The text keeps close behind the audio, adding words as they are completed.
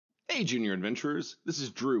Hey Junior Adventurers, this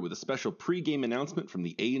is Drew with a special pre-game announcement from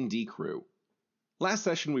the A&D crew. Last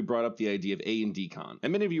session we brought up the idea of A&D Con,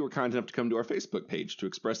 and many of you were kind enough to come to our Facebook page to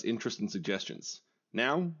express interest and suggestions.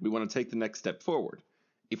 Now, we want to take the next step forward.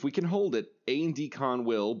 If we can hold it, A&D Con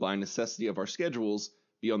will, by necessity of our schedules,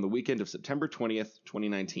 be on the weekend of September 20th,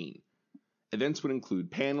 2019. Events would include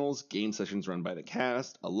panels, game sessions run by the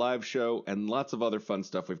cast, a live show, and lots of other fun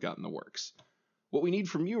stuff we've got in the works. What we need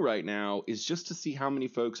from you right now is just to see how many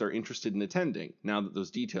folks are interested in attending, now that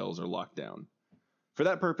those details are locked down. For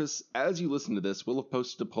that purpose, as you listen to this, we'll have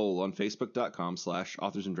posted a poll on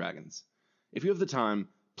facebook.com/authorsanddragons. If you have the time,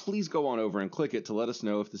 please go on over and click it to let us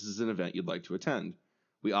know if this is an event you'd like to attend.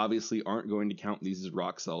 We obviously aren't going to count these as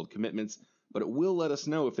rock-solid commitments, but it will let us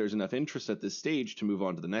know if there's enough interest at this stage to move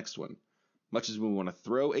on to the next one. Much as we want to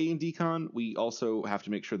throw A&D Con, we also have to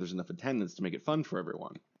make sure there's enough attendance to make it fun for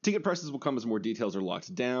everyone. Ticket prices will come as more details are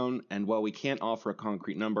locked down, and while we can't offer a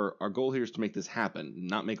concrete number, our goal here is to make this happen,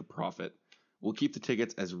 not make a profit. We'll keep the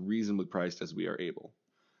tickets as reasonably priced as we are able.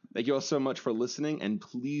 Thank you all so much for listening, and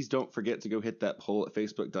please don't forget to go hit that poll at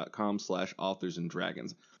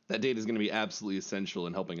facebook.com/authorsanddragons. That date is going to be absolutely essential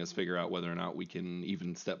in helping us figure out whether or not we can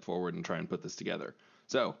even step forward and try and put this together.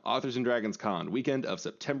 So, Authors and Dragons Con, weekend of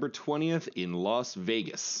September 20th in Las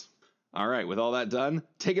Vegas. All right, with all that done,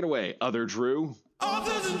 take it away, Other Drew.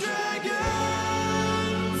 Authors and Dragons!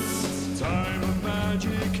 Time of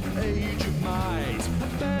magic, age of might. A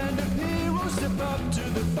band of heroes step up to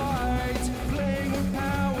the fight. Playing with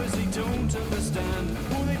powers they don't understand.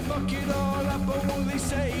 Will they fuck it all up or will they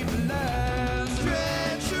save the land?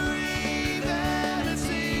 Treachery,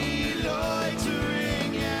 vanity,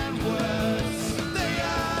 loitering and worse. They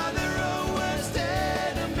are their own worst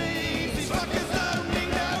enemies. These fuckers don't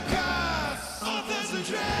need no cause. Authors and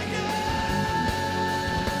Dragons!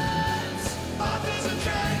 Authors and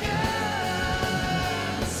Dragons!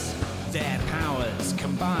 Their powers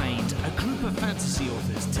combined, a group of fantasy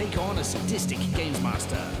authors take on a sadistic games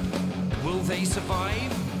master. Will they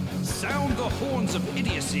survive? Sound the horns of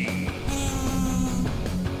idiocy!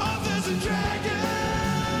 Authors and Dragons!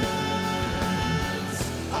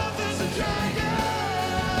 Authors and Dragons!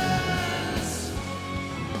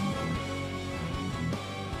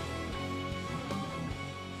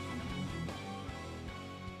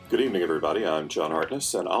 Good evening, everybody. I'm John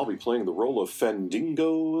Hartness, and I'll be playing the role of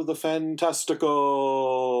Fendingo the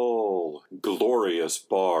Fantastical, glorious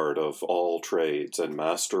bard of all trades and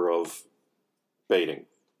master of baiting.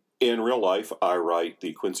 In real life, I write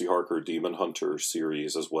the Quincy Harker Demon Hunter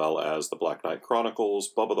series, as well as the Black Knight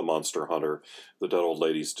Chronicles, Bubba the Monster Hunter, the Dead Old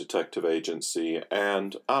Ladies Detective Agency,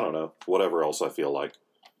 and, I don't know, whatever else I feel like.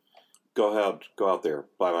 Go ahead, go out there,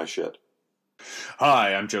 buy my shit.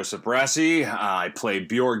 Hi, I'm Joseph Brassi. I play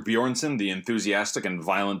Bjorg Bjornsson, the enthusiastic and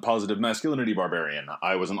violent positive masculinity barbarian.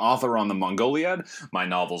 I was an author on the Mongoliad. My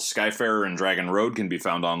novels Skyfarer and Dragon Road can be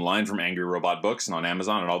found online from Angry Robot Books and on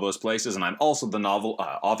Amazon and all those places, and I'm also the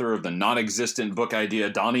author of the non-existent book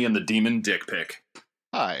idea Donnie and the Demon Dick Pic.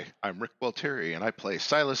 Hi, I'm Rick Gualtieri, and I play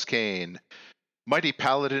Silas Kane, mighty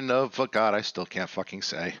paladin of a god I still can't fucking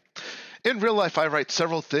say. In real life, I write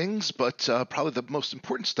several things, but probably the most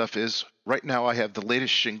important stuff is, right now I have the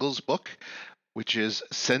latest Shingles book, which is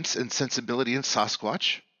Sense and Sensibility in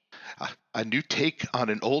Sasquatch, a new take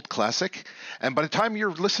on an old classic, and by the time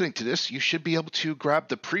you're listening to this, you should be able to grab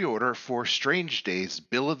the pre-order for Strange Days,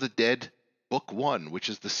 Bill of the Dead, Book 1, which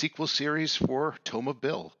is the sequel series for Tome of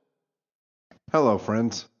Bill. Hello,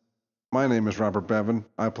 friends. My name is Robert Bevan.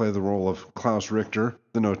 I play the role of Klaus Richter,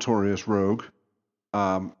 the notorious rogue.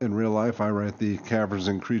 In real life, I write the Caverns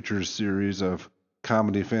and Creatures series of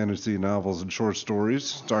comedy, fantasy, novels, and short stories,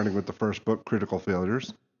 starting with the first book, Critical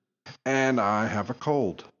Failures. And I have a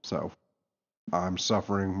cold, so I'm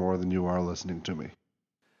suffering more than you are listening to me.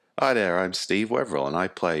 Hi there, I'm Steve Weverill, and I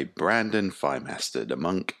play Brandon Firemaster, the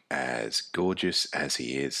monk as gorgeous as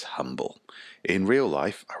he is humble. In real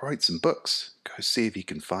life, I write some books. Go see if you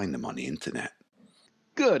can find them on the internet.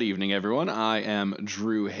 Good evening, everyone. I am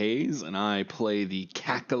Drew Hayes, and I play the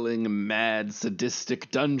cackling, mad,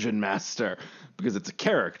 sadistic dungeon master, because it's a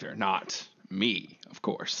character, not me, of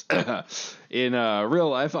course. In real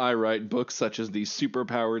life, I write books such as the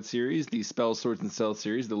Superpowered series, the Spells, Swords, and Stealth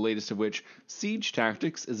series, the latest of which, Siege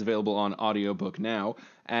Tactics, is available on audiobook now.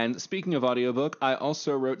 And speaking of audiobook, I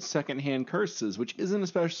also wrote Secondhand Curses, which isn't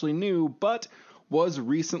especially new, but was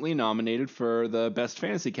recently nominated for the Best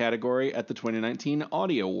Fantasy category at the 2019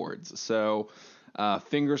 Audio Awards. So,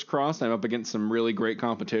 fingers crossed, I'm up against some really great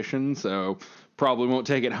competition, so probably won't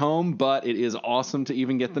take it home, but it is awesome to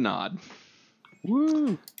even get the nod.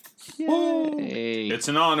 Woo! Yay! It's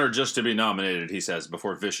an honor just to be nominated, he says,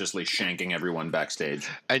 before viciously shanking everyone backstage.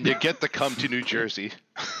 And you get to come to New Jersey.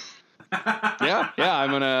 Yeah.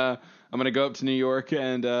 I'm gonna go up to New York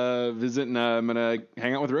and visit, and I'm gonna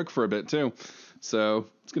hang out with Rick for a bit too. So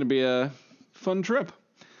it's gonna be a fun trip.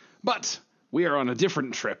 But we are on a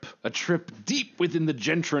different trip, a trip deep within the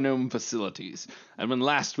Gentrillio facilities. And when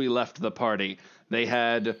last we left the party, they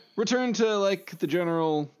had returned to like the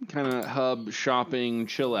general kind of hub shopping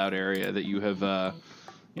chill out area that you have,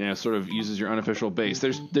 sort of used as your unofficial base.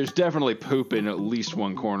 There's definitely poop in at least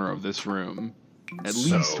one corner of this room. At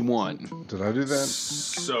least one. Did I do that?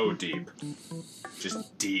 So deep.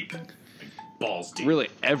 Just deep. Like balls deep. Really,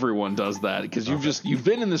 everyone does that because you've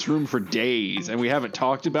been in this room for days and we haven't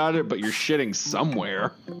talked about it, but you're shitting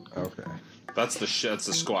somewhere. Okay. That's the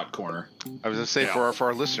squat corner. I was gonna say for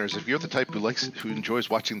our listeners, if you're the type who enjoys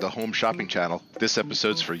watching the Home Shopping Channel, this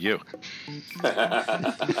episode's for you.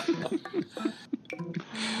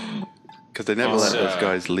 Because they never let those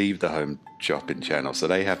guys leave the Home Shopping Channel, so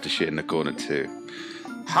they have to shit in the corner too.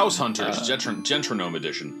 House Hunters, Gentronome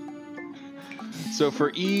edition. So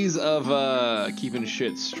for ease of keeping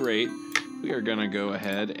shit straight, we are gonna go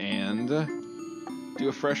ahead and do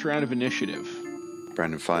a fresh round of initiative.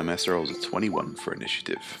 Brandon Firemaster rolls a 21 for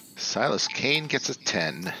initiative. Silas Kane gets a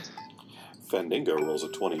 10. Fandingo rolls a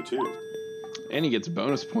 22. And he gets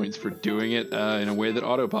bonus points for doing it in a way that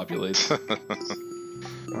auto-populates.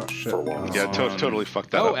 Oh, shit. For once. Yeah, totally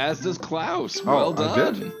fucked that Oh, up. as does Klaus. Well I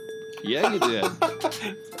done. did? Yeah, you did.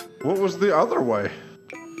 What was the other way?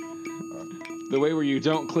 The way where you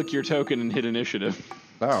don't click your token and hit initiative.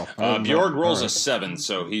 Oh. Bjorg rolls All a 7,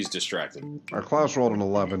 so he's distracted. Our Klaus rolled an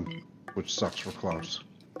 11, which sucks for Klaus.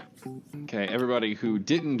 Okay, everybody who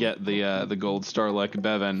didn't get the gold star like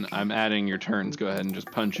Bevan, I'm adding your turns. Go ahead and just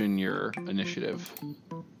punch in your initiative.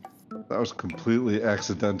 That was completely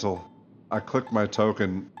accidental. I clicked my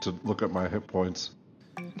token to look at my hit points.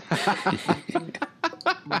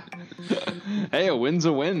 Hey, a win's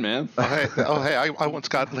a win, man. I once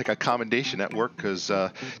got like a commendation at work because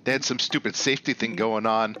they had some stupid safety thing going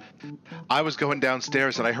on. I was going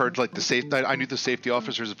downstairs and I heard like I knew the safety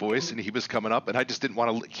officer's voice and he was coming up and I just didn't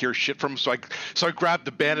want to hear shit from him, so I grabbed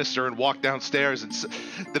the banister and walked downstairs, and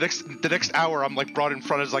the next hour I'm like brought in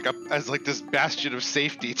front as this bastion of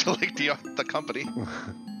safety to like the company.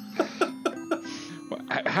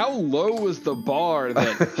 How low was the bar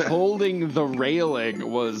that holding the railing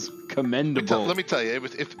was commendable? Let me tell you,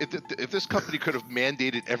 if this company could have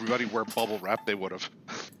mandated everybody wear bubble wrap, they would have.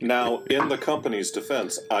 Now, in the company's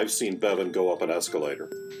defense, I've seen Bevan go up an escalator.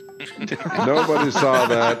 Nobody saw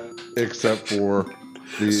that except for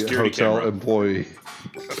the Security hotel camera. employee.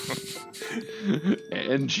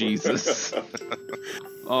 And Jesus.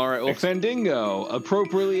 All right, well, Fandingo,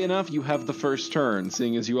 appropriately enough, you have the first turn,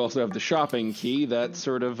 seeing as you also have the shopping key. That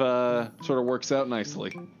sort of works out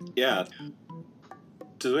nicely. Yeah.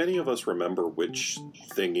 Do any of us remember which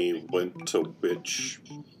thingy went to which?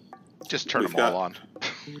 Just turn them all on.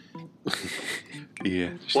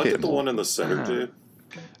 Yeah. What did the one in the center do?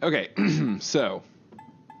 Okay, so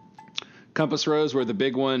compass rose, where the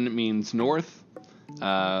big one means north.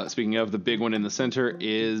 Speaking of, the big one in the center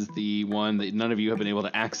is the one that none of you have been able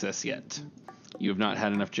to access yet. You have not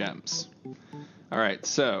had enough gems. All right,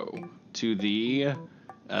 so to the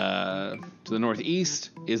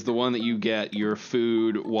northeast is the one that you get your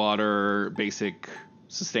food, water, basic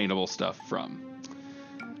sustainable stuff from.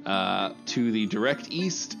 To the direct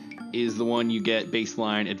east is the one you get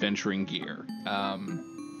baseline adventuring gear.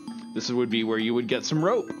 This would be where you would get some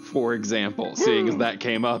rope, for example, seeing as that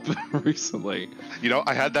came up recently. You know,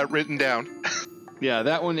 I had that written down. Yeah,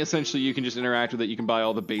 that one, essentially, you can just interact with it. You can buy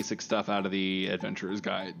all the basic stuff out of the Adventurer's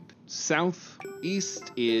Guide.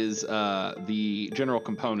 Southeast is the general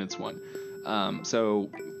components one. So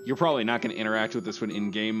you're probably not going to interact with this one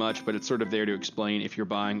in-game much, but it's sort of there to explain if you're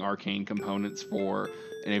buying arcane components for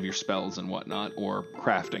any of your spells and whatnot, or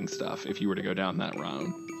crafting stuff, if you were to go down that route.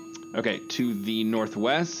 Okay, to the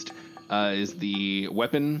northwest is the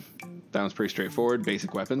weapon. That one's pretty straightforward,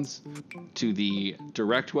 basic weapons. To the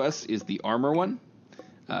direct west is the armor one.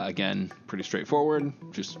 Again, pretty straightforward,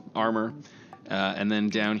 just armor. And then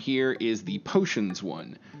down here is the potions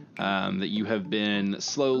one that you have been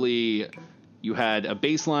slowly... You had a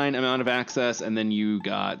baseline amount of access, and then you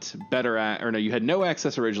got you had no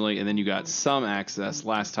access originally, and then you got some access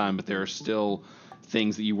last time, but there are still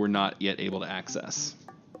things that you were not yet able to access.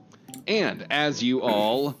 And as you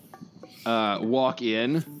all walk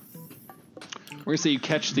in, we're going to say you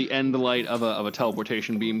catch the end light of a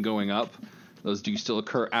teleportation beam going up. Those do still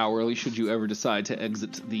occur hourly should you ever decide to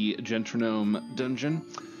exit the Gentronome dungeon.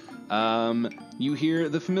 you hear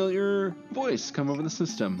the familiar voice come over the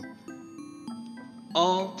system.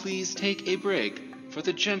 All please take a break for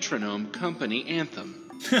the Gentronome Company anthem.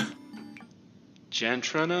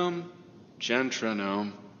 Gentronome,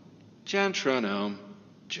 Gentronome, Gentronome,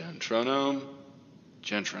 Gentronome,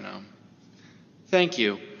 Gentronome. Thank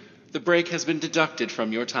you. The break has been deducted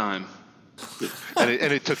from your time. And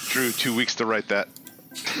it took Drew 2 weeks to write that.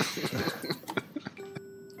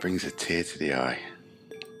 Brings a tear to the eye.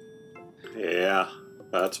 Yeah,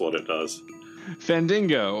 that's what it does.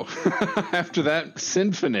 Fandango, after that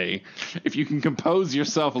symphony, if you can compose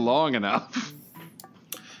yourself long enough.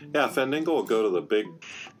 Yeah, Fandango will go to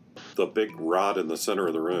the big rod in the center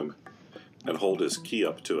of the room and hold his key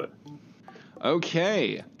up to it.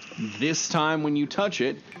 Okay, this time when you touch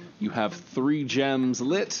it, you have 3 gems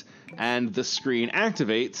lit, and the screen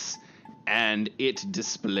activates, and it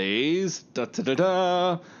displays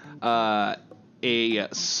a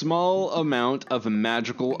small amount of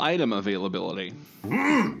magical item availability.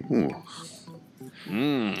 I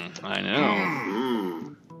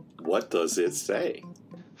know. What does it say?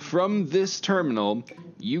 From this terminal,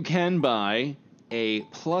 you can buy a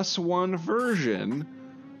 +1 version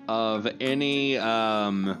of any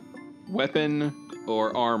weapon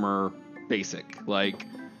or armor basic. Like,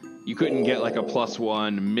 you couldn't get like a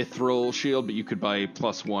 +1 mithril shield, but you could buy a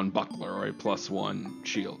 +1 buckler or a +1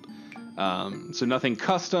 shield. So nothing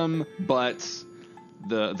custom, but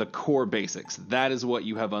the core basics. That is what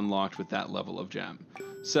you have unlocked with that level of gem.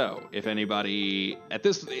 So if anybody at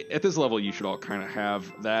this level, you should all kind of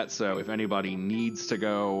have that. So if anybody needs to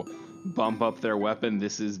go bump up their weapon,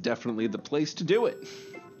 this is definitely the place to do it.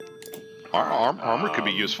 Armor could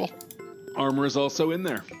be useful. Armor is also in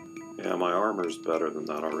there. Yeah, my armor's better than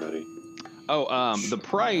that already. Oh, the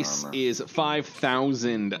price is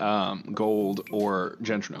 5,000 gold or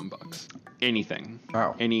Gentronome bucks. Anything.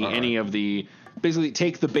 Oh, Any of the... Basically,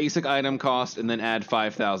 take the basic item cost and then add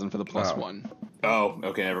 5,000 for the +1. Oh,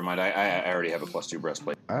 okay, never mind. I already have a +2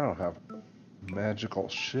 breastplate. I don't have magical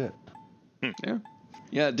shit. Yeah.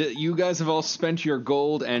 Yeah, you guys have all spent your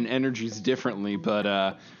gold and energies differently, but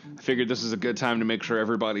I figured this is a good time to make sure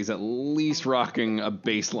everybody's at least rocking a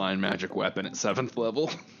baseline magic weapon at 7th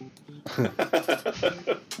level.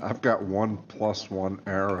 I've got 1 +1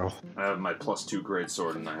 arrow. I have my +2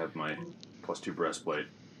 greatsword and I have my +2 breastplate.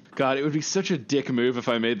 God, it would be such a dick move if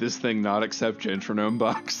I made this thing not accept Gentronome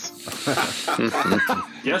bucks.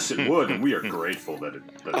 Yes, it would, and we are grateful that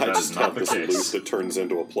I that just is not have the this loot case. that turns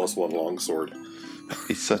into a +1 longsword.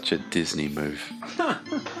 It's such a Disney move.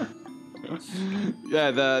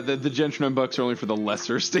 Yeah, the Gentronome bucks are only for the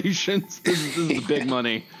lesser stations. This is the big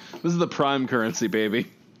money. This is the prime currency, baby.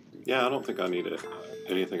 Yeah, I don't think I need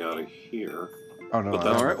anything out of here. Oh, no. But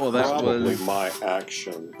that's All right, well, that probably was- my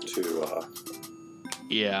action to...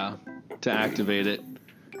 Yeah, to activate it.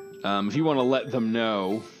 If you want to let them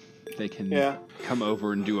know, they can come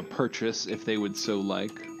over and do a purchase if they would so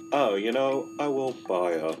like. Oh, I will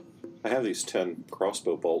buy I have these 10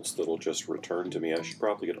 crossbow bolts that'll just return to me. I should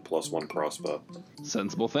probably get a +1 crossbow.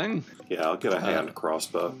 Sensible thing. Yeah, I'll get a hand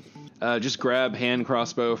crossbow. Just grab hand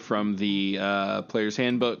crossbow from the player's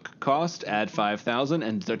handbook cost, add 5,000,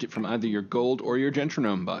 and deduct it from either your gold or your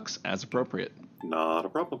Gentronome bucks, as appropriate. Not a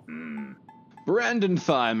problem. Brandon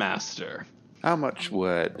Thigh Master. How much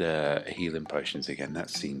were the healing potions again?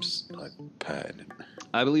 That seems like pertinent.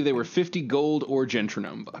 I believe they were 50 gold or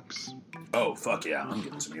Gentronome bucks. Oh, fuck yeah, I'm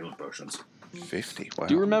getting some healing potions. 50. Wow.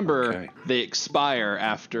 Do you remember Okay. they expire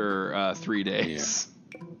after 3 days?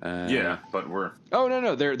 Yeah, but we're... Oh,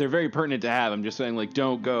 no, they're very pertinent to have. I'm just saying, like,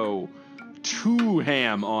 don't go too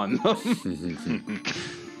ham on them.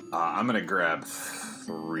 I'm gonna grab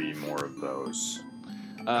 3 more of those.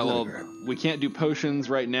 Well, we can't do potions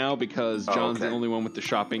right now because John's the okay. only one with the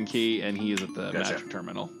shopping key, and he is at the Gotcha. magic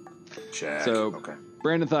terminal. Check. So, Okay.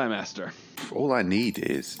 Brandon Thigh Master. All I need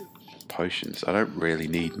is potions. I don't really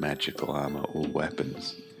need magical armor or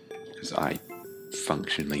weapons because I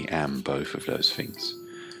functionally am both of those things.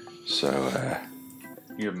 So,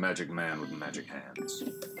 You're a magic man with magic hands.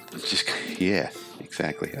 yeah,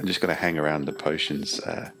 exactly. I'm just going to hang around the potions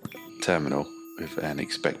terminal with an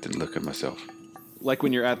expectant look at myself. Like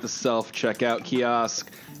when you're at the self-checkout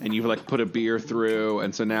kiosk and you've like put a beer through,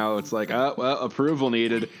 and so now it's like, oh, well, approval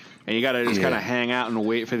needed. And you gotta just kind of hang out and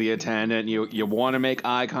wait for the attendant. You want to make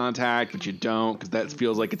eye contact, but you don't because that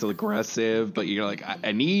feels like it's aggressive. But you're like,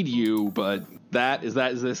 I need you, but is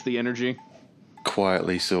this the energy?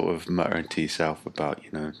 Quietly sort of muttering to yourself about,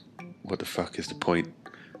 what the fuck is the point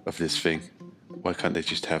of this thing? Why can't they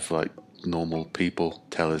just have, like, normal people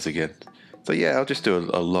tell us again? So yeah, I'll just do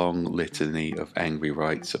a long litany of angry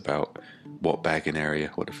rights about what bagging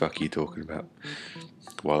area, what the fuck are you talking about,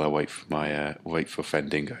 while I wait for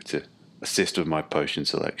Fendingo to assist with my potion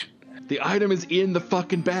selection. The item is in the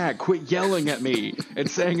fucking bag. Quit yelling at me and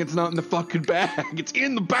saying it's not in the fucking bag. It's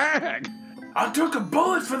in the bag. I took a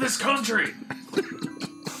bullet for this country.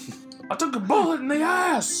 I took a bullet in the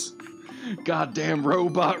ass. Goddamn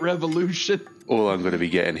robot revolution. All I'm going to be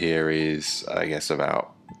getting here is, I guess,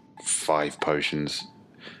 about 5 potions.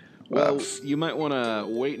 Well, you might want to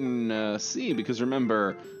wait and see, because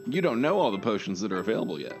remember, you don't know all the potions that are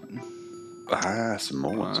available yet. Some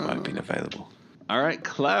more ones might have been available. All right,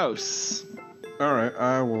 Klaus. All right,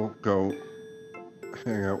 I will go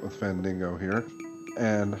hang out with Fendingo here,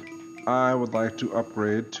 and I would like to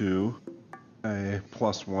upgrade to a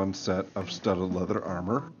 +1 set of studded leather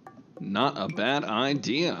armor. Not a bad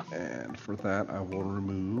idea. And for that, I will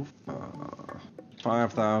remove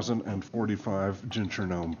 5,045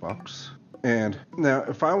 Gentrillio bucks. And now,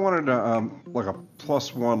 if I wanted to, like a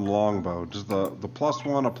 +1 longbow, does the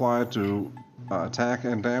 +1 apply to attack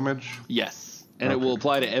and damage? Yes. And it will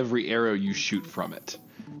apply to every arrow you shoot from it.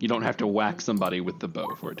 You don't have to whack somebody with the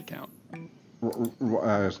bow for it to count.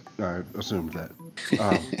 I assumed that.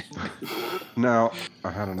 Now, I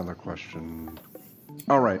had another question.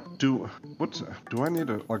 All right, do I need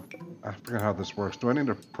a, like, I forget how this works. Do I need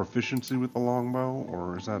a proficiency with the longbow,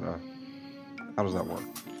 or is that how does that work?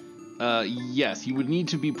 Yes, you would need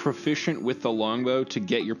to be proficient with the longbow to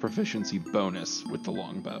get your proficiency bonus with the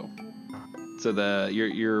longbow. So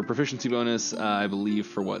your proficiency bonus, I believe,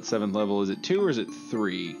 for what, 7th level, is it 2 or is it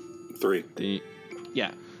 3? 3.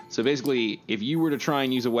 Yeah. So basically, if you were to try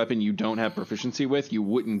and use a weapon you don't have proficiency with, you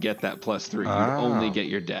wouldn't get that +3. You'd only get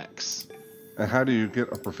your dex. And how do you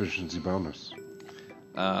get a proficiency bonus?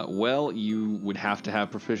 Well, you would have to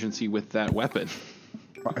have proficiency with that weapon.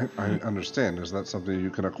 I understand. Is that something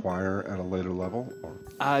you can acquire at a later level? Or?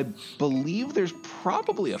 I believe there's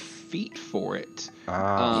probably a feat for it.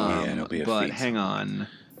 Yeah, it'll be a but feat. hang on.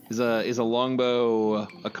 Is a longbow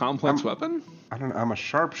a complex weapon? I don't know. I'm a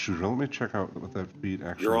sharpshooter. Let me check out what that feat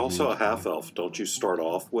actually You're also means. a half-elf. Don't you start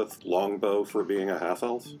off with longbow for being a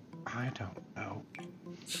half-elf? I don't know.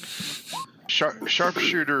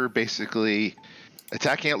 Sharpshooter, basically,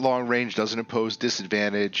 attacking at long range doesn't impose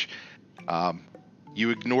disadvantage.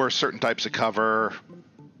 You ignore certain types of cover.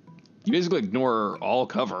 You basically ignore all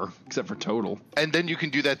cover except for total. And then you can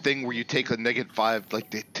do that thing where you take a -5 like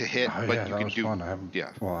to hit, Oh, but yeah, you that can was do fun. I haven't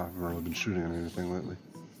really been shooting at anything lately.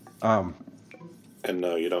 And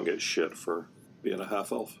no, you don't get shit for being a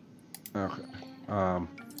half-elf. Okay.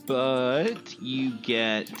 But you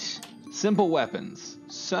get simple weapons.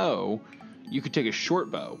 So you could take a short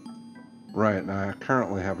bow. Right, and I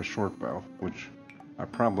currently have a short bow, which I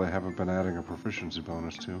probably haven't been adding a proficiency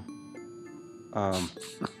bonus to.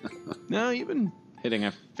 No, you've been hitting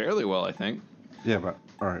it fairly well, I think. Yeah, but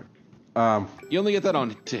all right. You only get that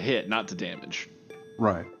on to hit, not to damage.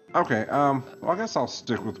 Right. Okay. Well, I guess I'll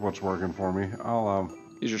stick with what's working for me.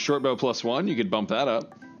 Is your short bow +1? You could bump that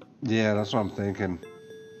up. Yeah, that's what I'm thinking.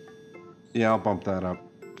 Yeah, I'll bump that up.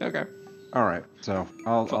 Okay. All right. So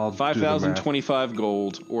I'll do the math. 5,025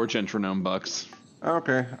 gold or Gentrillio bucks.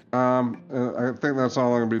 Okay. I think that's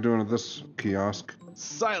all I'm gonna be doing at this kiosk.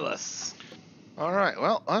 Silas. All right.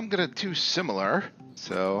 Well, I'm gonna do similar.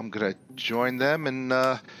 So I'm gonna join them and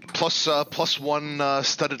 +1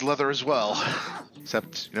 studded leather as well.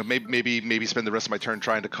 Except, maybe spend the rest of my turn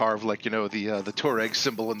trying to carve the Tuareg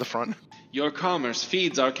symbol in the front. Your commerce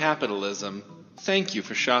feeds our capitalism. Thank you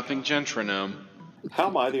for shopping Gentrillio. How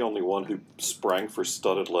am I the only one who sprang for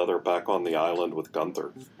studded leather back on the island with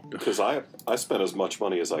Gunther? Because I spent as much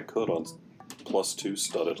money as I could on +2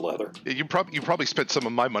 studded leather. You probably spent some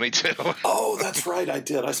of my money too. Oh, that's right, I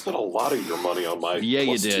did. I spent a lot of your money on my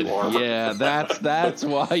 +2 armor. Yeah, that's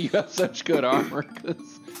why you have such good armor.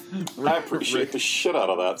 I appreciate the shit out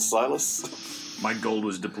of that, Silas. My gold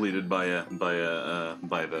was depleted by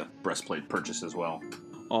the breastplate purchase as well.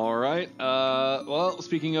 All right. Well,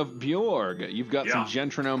 speaking of Bjorg, you've got some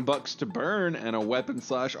Gentrillio bucks to burn and a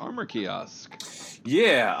weapon/armor kiosk.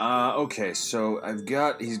 Yeah. Okay. So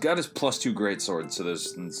he's got his +2 greatsword. So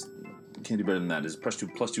there's can't do better than that. His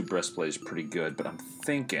 +2 breastplate is pretty good. But I'm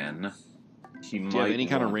thinking he might. Do you have any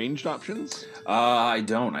kind of ranged options? I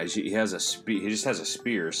don't. He has a he just has a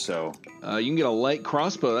spear. So you can get a light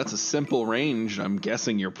crossbow. That's a simple range. I'm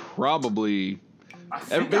guessing you're probably.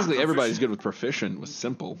 Basically, everybody's good with proficient with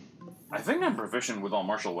simple. I think I'm proficient with all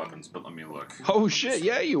martial weapons, but let me look. Oh shit!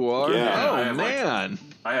 Yeah, you are. Yeah, oh man.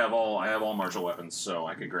 I have all martial weapons, so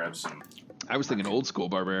I could grab some. I was thinking old school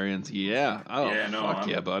barbarians. Yeah. Oh, Yeah, no, fuck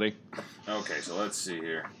yeah, buddy. Okay, so let's see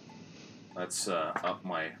here. Let's up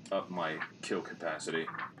my kill capacity.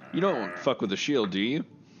 You don't fuck with the shield, do you?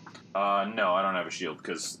 No, I don't have a shield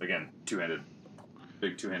because again,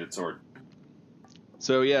 big two-handed sword.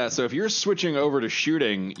 So yeah, so if you're switching over to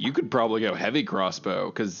shooting, you could probably go heavy crossbow,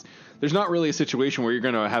 because there's not really a situation where you're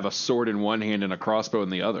going to have a sword in one hand and a crossbow in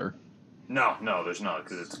the other. No, there's not,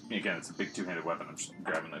 because it's a big two-handed weapon. I'm just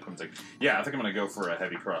grabbing that. Like, yeah, I think I'm going to go for a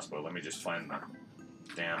heavy crossbow. Let me just find the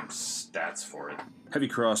damn stats for it. Heavy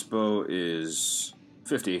crossbow is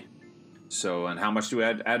 50. So, and how much do we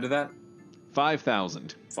add to that?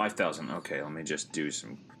 5,000. 5,000. Okay, let me just do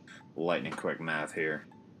some lightning quick math here.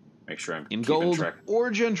 Make sure I'm in keeping gold track.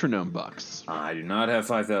 Or Gentrinome bucks. I do not have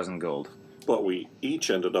 5,000 gold. But we each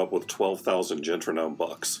ended up with 12,000 Gentrinome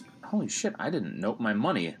bucks. Holy shit, I didn't note my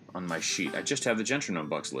money on my sheet. I just have the Gentrinome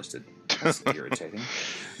bucks listed. That's irritating.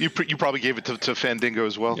 You probably gave it to Fandango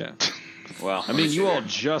as well. Yeah. Well, I mean, you all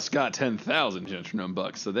just got 10,000 Gentrinome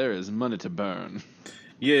bucks, so there is money to burn.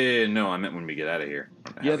 Yeah, no, I meant when we get out of here.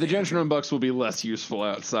 Yeah, the Gentrinome bucks will be less useful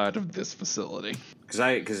outside of this facility.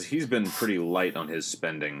 Because he's been pretty light on his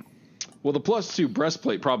spending. Well, the +2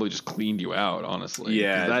 breastplate probably just cleaned you out, honestly.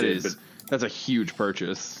 Yeah, that's a huge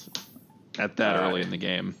purchase at that early in the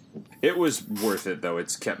game. It was worth it, though.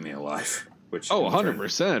 It's kept me alive. Which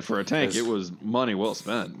 100% for a tank. It was money well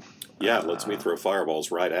spent. Yeah, it lets me throw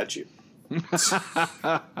fireballs right at you.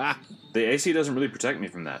 The AC doesn't really protect me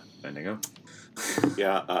from that, Bendigo.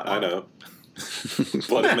 Yeah, I know.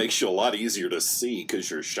 But it makes you a lot easier to see because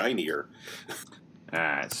you're shinier.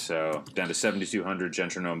 Alright, so down to 7,200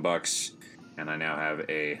 Gentrinome bucks, and I now have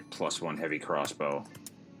a +1 heavy crossbow,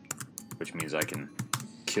 which means I can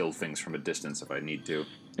kill things from a distance if I need to.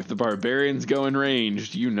 If the barbarians go in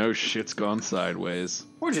ranged, you know shit's gone sideways.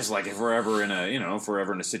 Or just like if we're ever in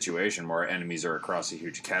a situation where our enemies are across a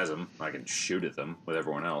huge chasm, I can shoot at them with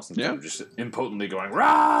everyone else instead of just impotently going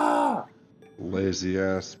rah! Lazy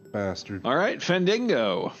ass bastard. All right,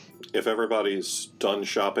 Fendingo. If everybody's done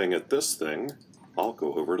shopping at this thing, I'll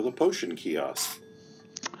go over to the potion kiosk.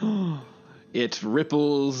 It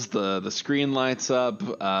ripples, the screen lights up,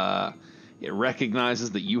 it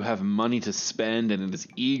recognizes that you have money to spend, and it is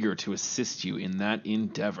eager to assist you in that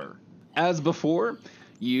endeavor. As before,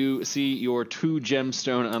 you see your 2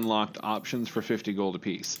 gemstone unlocked options for 50 gold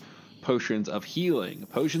apiece. Potions of healing,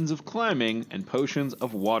 potions of climbing, and potions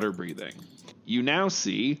of water breathing. You now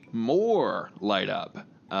see more light up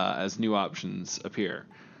as new options appear.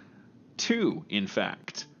 2, in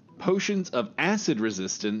fact. Potions of acid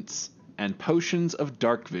resistance and potions of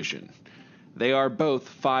dark vision. They are both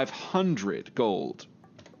 500 gold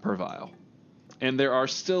per vial. And there are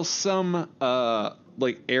still some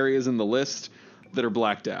areas in the list that are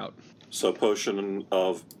blacked out. So potion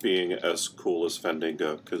of being as cool as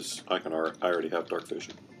Fandango, because I already have dark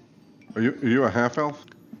vision. Are you a half elf?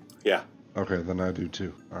 Yeah. Okay, then I do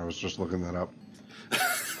too. I was just looking that up.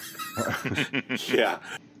 Yeah.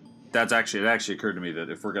 It actually occurred to me that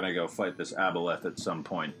if we're gonna go fight this aboleth at some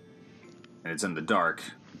point, and it's in the dark,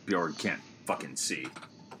 Bjorg can't fucking see.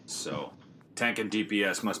 So, tank and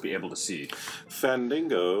DPS must be able to see.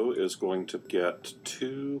 Fandango is going to get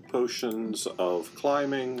 2 potions of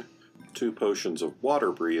climbing, 2 potions of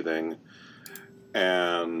water breathing,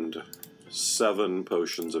 and 7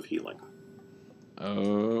 potions of healing.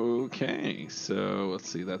 Okay, so let's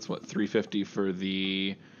see, that's what, 350 for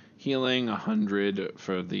the healing, 100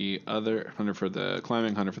 for the other, 100 for the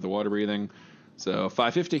climbing, 100 for the water breathing. So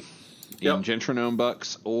 550 in Gentrinome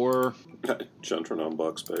bucks or... Gentrinome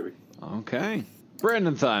bucks, baby. Okay.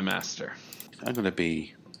 Brandon Thighmaster. I'm going to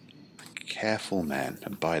be a careful man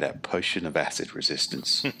and buy that potion of acid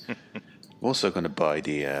resistance. I'm also going to buy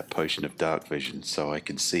the potion of dark vision so I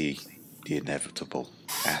can see the inevitable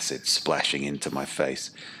acid splashing into my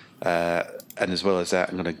face. And as well as that,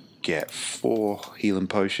 I'm going to get 4 healing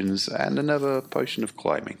potions and another potion of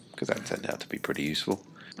climbing, because that turned out to be pretty useful.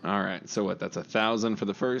 All right, so what? That's 1,000 for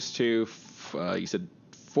the first 2. You said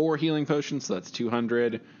 4 healing potions, so that's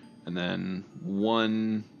 200, and then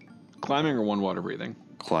 1 climbing or 1 water breathing.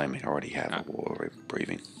 Climbing, I already have a water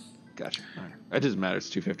breathing. Gotcha. All right. It doesn't matter. It's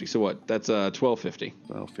 250. So what? That's 1250.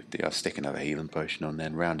 1250. I'll stick another healing potion on,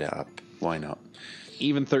 then round it up. Why not?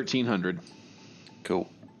 Even 1300. Cool.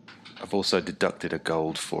 I've also deducted a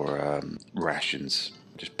gold for rations.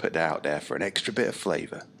 Just put that out there for an extra bit of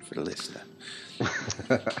flavour for the listener.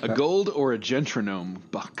 A gold or a Gentrinome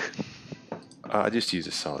buck? I just use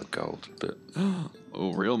a solid gold, but...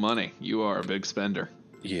 Oh, real money. You are a big spender.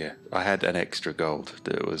 Yeah, I had an extra gold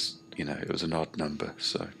that was, it was an odd number,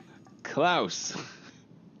 so... Klaus.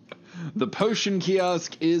 The potion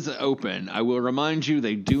kiosk is open. I will remind you,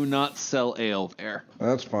 they do not sell ale there.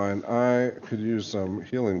 That's fine. I could use some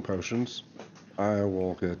healing potions. I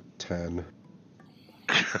will get 10.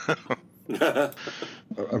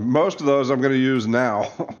 Most of those I'm going to use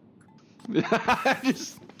now.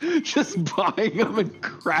 just buying them and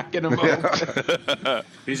cracking them open.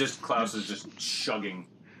 Klaus is just chugging.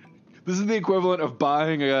 This is the equivalent of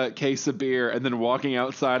buying a case of beer and then walking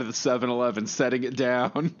outside of the 7-Eleven, setting it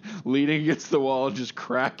down, leaning against the wall, and just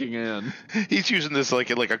cracking in. He's using this like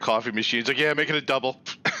a coffee machine. He's like, yeah, make it a double.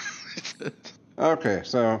 Okay,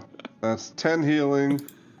 so that's 10 healing,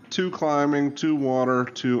 2 climbing, 2 water,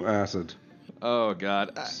 2 acid. Oh,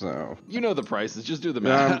 God. So you know the prices. Just do the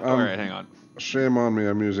math. All right, hang on. Shame on me.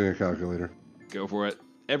 I'm using a calculator. Go for it.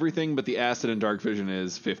 Everything but the acid and dark vision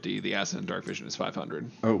is 50. The acid and dark vision is 500.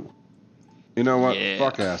 Oh. You know what? Yeah.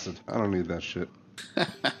 Fuck acid. I don't need that shit.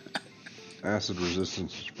 Acid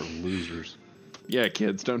resistance is for losers. Yeah,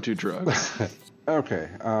 kids, don't do drugs. Okay.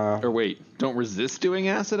 Or wait, don't resist doing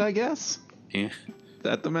acid, I guess? Yeah. Is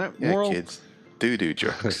that the Yeah, moral? kids. Do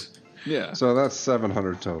drugs. Yeah. So that's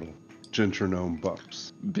 700 total. Gentrillio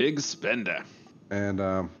bucks. Big spender. And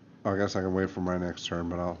I guess I can wait for my next turn,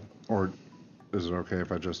 but or is it okay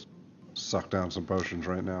if I just suck down some potions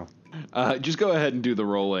right now? Just go ahead and do the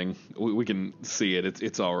rolling. We can see it.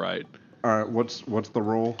 It's all right. All right. What's the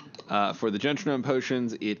roll? For the Gentrillio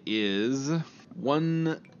potions, it is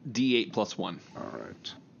 1d8 plus 1. All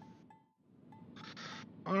right.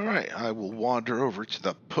 All right, I will wander over to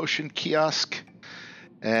the potion kiosk,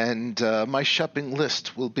 and my shopping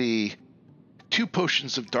list will be 2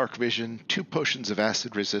 potions of dark vision, 2 potions of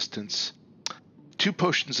acid resistance, 2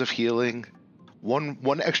 potions of healing,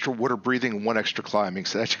 one extra water breathing, and 1 extra climbing.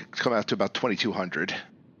 So that should come out to about 2,200.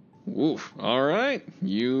 Oof. All right.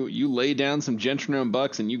 You lay down some Gentrillio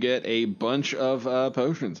bucks and you get a bunch of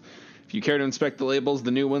potions. If you care to inspect the labels,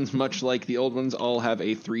 the new ones, much like the old ones, all have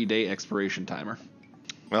a 3-day expiration timer.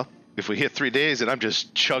 Well, if we hit 3 days, then I'm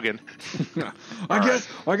just chugging. I guess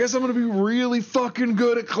I'm gonna be really fucking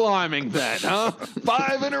good at climbing then, huh?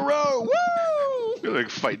 5 in a row. Woo! You're like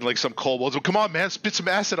fighting like some kobolds. Well, come on, man, spit some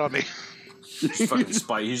acid on me.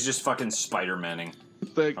 He's just fucking Spider-Manning.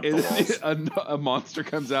 A monster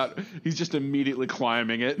comes out. He's just immediately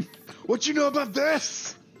climbing it. What you know about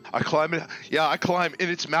this? I climb it. Yeah, I climb in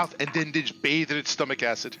its mouth and then just bathe in its stomach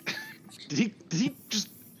acid. Did he just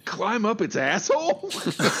climb up its asshole?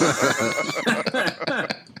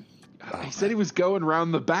 He said he was going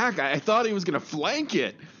around the back. I thought he was gonna flank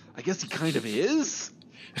it. I guess he kind of is.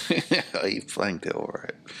 You flanked it all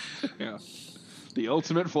right. Yeah. The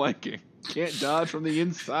ultimate flanking. Can't dodge from the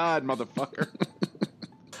inside, motherfucker.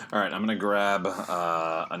 All right, I'm going to grab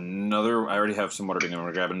another. I already have some water breathing. I'm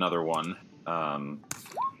going to grab another one.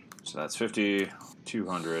 So that's 50,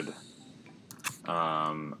 200.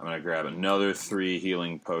 I'm going to grab another 3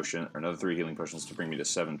 healing potions to bring me to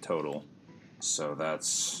 7 total. So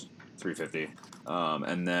that's 350.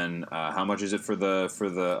 And then how much is it for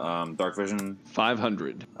the dark vision?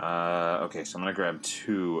 500. Okay, so I'm going to grab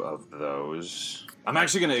 2 of those. I'm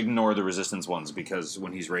actually going to ignore the resistance ones because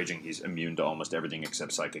when he's raging, he's immune to almost everything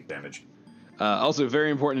except psychic damage. Also,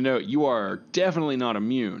 very important to note, you are definitely not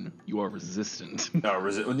immune. You are resistant. No,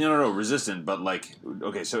 resistant, but like,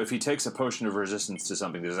 okay, so if he takes a potion of resistance to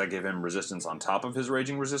something, does that give him resistance on top of his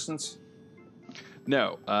raging resistance?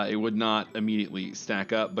 No, it would not immediately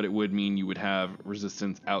stack up, but it would mean you would have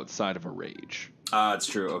resistance outside of a rage. It's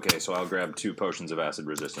true. Okay, so I'll grab 2 potions of acid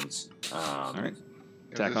resistance. All right.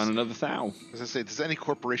 Tack on another thou. As I say, does any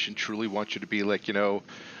corporation truly want you to be like,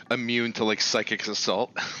 immune to like psychic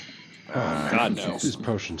assault? God no. These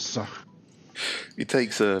potions suck. He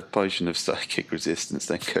takes a potion of psychic resistance,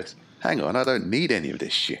 then goes, hang on, I don't need any of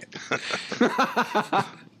this shit.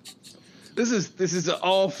 This is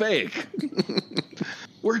all fake.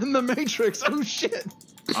 We're in the Matrix. Oh shit.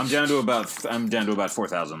 I'm down to about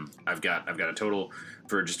 4,000. I've got a total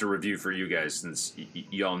for just a review for you guys since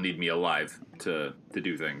y'all need me alive to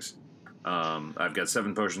do things. I've got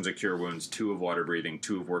 7 potions of cure wounds, 2 of water breathing,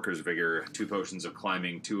 2 of worker's vigor, 2 potions of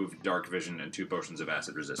climbing, 2 of dark vision, and 2 potions of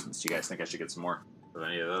acid resistance. Do you guys think I should get some more of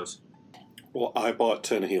any of those? Well, I bought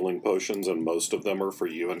 10 healing potions, and most of them are for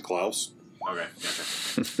you and Klaus. Okay,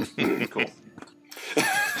 gotcha. Cool.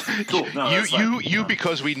 Cool. No, you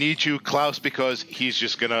because we need you, Klaus because he's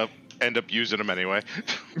just gonna end up using them anyway.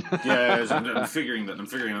 Yeah, I'm figuring I'm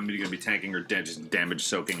going to be tanking or just damage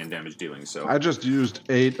soaking and damage dealing. So I just used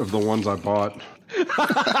 8 of the ones I bought.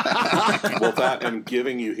 Well, that and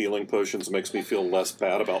giving you healing potions makes me feel less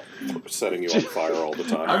bad about setting you on fire all the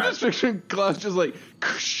time. I'm just picturing Klaus just like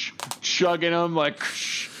chugging them, like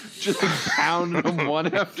just pounding them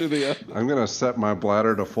one after the other. I'm gonna set my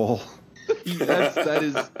bladder to full. That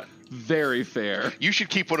is very fair. You should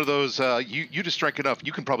keep one of those. You just drank enough.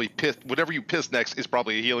 You can probably piss. Whatever you piss next is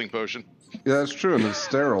probably a healing potion. Yeah, that's true, and it's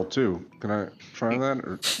sterile too. Can I try that?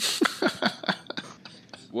 Or...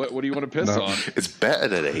 What do you want to piss on? It's better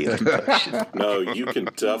than a healing potion. No, you can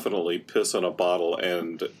definitely piss in a bottle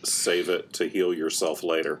and save it to heal yourself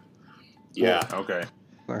later. Yeah. okay.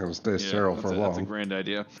 Not gonna stay sterile for long. That's a grand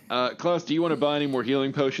idea. Klaus, do you want to buy any more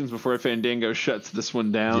healing potions before Fandango shuts this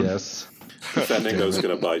one down? Yes. Fandango's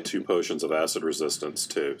going to buy 2 potions of acid resistance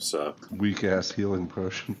too. So Weak ass healing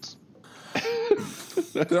potions.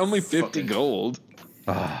 That's only 50 gold.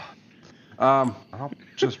 I'll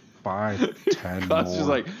just buy 10 Klaus more. is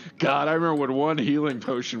like, God, I remember when one healing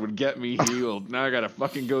potion would get me healed. Now I gotta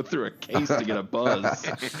fucking go through a case to get a buzz.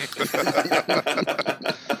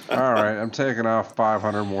 All right, I'm taking off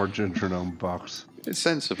 500 more Gentrillio bucks. It's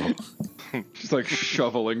sensible. Just like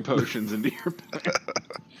shoveling potions into your bag.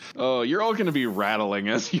 Oh, you're all gonna be rattling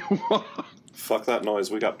as you walk. fuck that noise.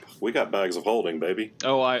 We got bags of holding, baby.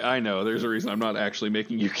 Oh, I know. There's a reason I'm not actually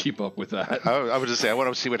making you keep up with that. I would just say I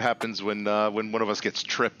want to see what happens when one of us gets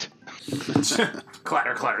tripped.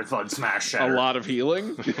 Clatter, clatter, thud, smash, A shatter. lot of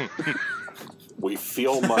healing. We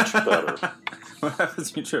feel much better. What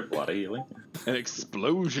happens when you trip? A lot of healing. An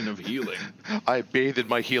explosion of healing. I bathe in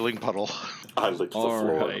my healing puddle. I licked the All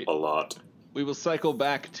floor right. a lot. We will cycle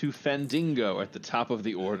back to Fandango at the top of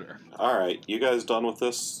the order. All right, you guys done with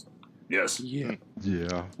this? Yes. Yeah.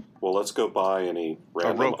 Yeah. Well, let's go buy any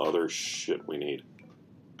random rope. other shit we need.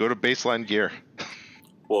 Go to baseline gear.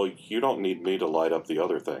 Well, you don't need me to light up the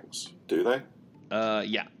other things, do they?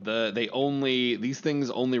 Yeah. These things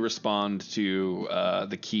only respond to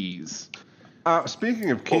the keys.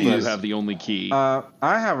 Speaking of You keys, have the only key. I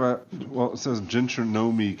have it says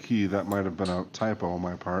Gentrillio key. That might have been a typo on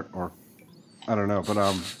my part, or I don't know. But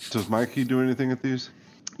does my key do anything with these?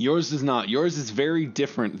 Yours does not. Yours is very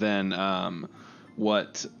different than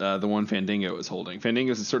what the one Fandango is holding.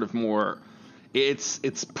 Fandango's is sort of more.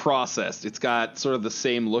 It's processed. It's got sort of the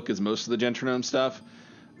same look as most of the Gentrillio stuff.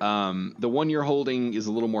 The one you're holding is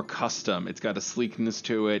a little more custom. It's got a sleekness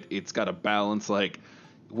to it. It's got a balance. Like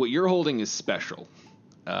what you're holding is special.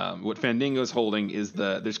 What Fandango's holding is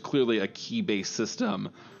there's clearly a key-based system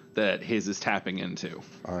that his is tapping into.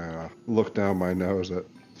 I look down my nose at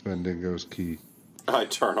Fandango's key. I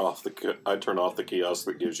turn off the kiosk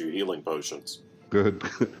that gives you healing potions. Good.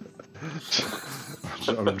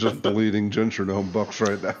 I'm just bleeding Gentrillio bucks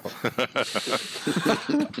right now.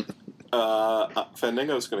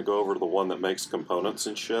 Fandango's going to go over to the one that makes components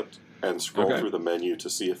and shit and scroll through the menu to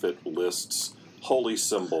see if it lists holy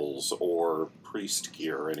symbols or priest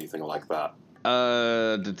gear or anything like that.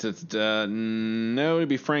 No, to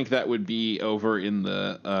be frank, that would be over in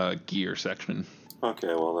the gear section.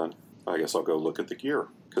 Okay, well then, I guess I'll go look at the gear,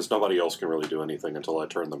 because nobody else can really do anything until I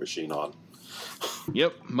turn the machine on.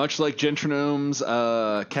 Yep, much like Gentrillio's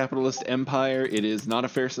capitalist empire, it is not a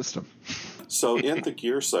fair system. So in the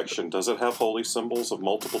gear section, does it have holy symbols of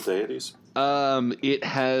multiple deities? It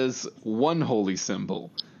has one holy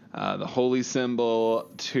symbol. The holy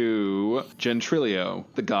symbol to Gentrillio,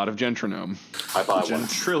 the god of Gentrillio. I buy one.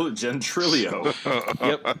 Gentrillio.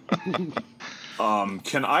 Yep.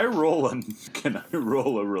 Can I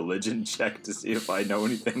roll a religion check to see if I know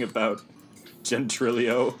anything about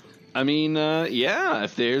Gentrillio? I mean, yeah,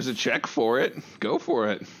 if there's a check for it, go for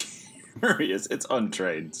it. It's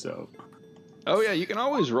untrained, so. Oh yeah, you can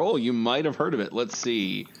always roll. You might have heard of it. Let's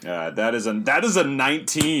see. That is a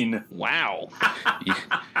 19. Wow.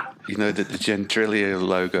 You know that the Gentrillio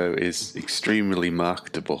logo is extremely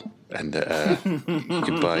marketable, and you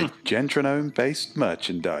can buy Gentrillio-based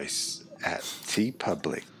merchandise at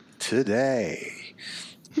TeePublic today.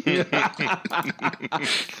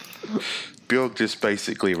 Bjorg just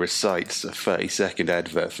basically recites a 30-second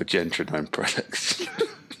advert for Gentrillio products.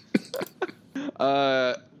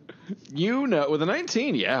 You know, with a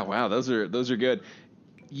 19, yeah, wow, those are good.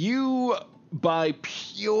 You, by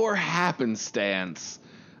pure happenstance,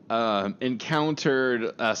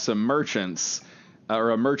 encountered some merchants,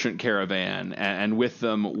 or a merchant caravan, and with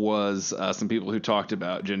them was some people who talked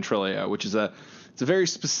about Gentrillio, which is it's a very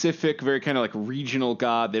specific, very kind of like regional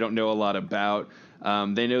god they don't know a lot about.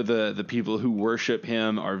 They know the people who worship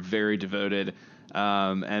him are very devoted.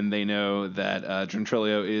 and they know that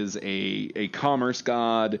Gentrillio is a commerce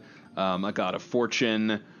god, a god of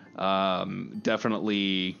fortune,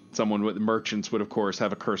 definitely someone with merchants would, of course,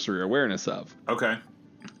 have a cursory awareness of. Okay.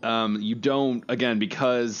 You don't, again,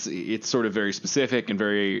 because it's sort of very specific and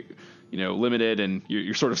very, limited, and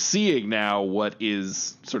you're sort of seeing now what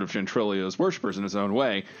is sort of Gentrillio's worshippers in his own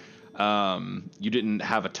way. You didn't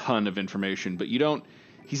have a ton of information, but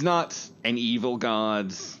he's not an evil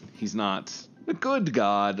god. He's not a good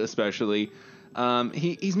god, especially.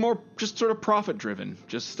 He's more just sort of profit driven,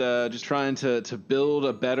 just trying to build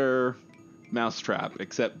a better mousetrap,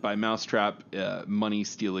 except by mousetrap, money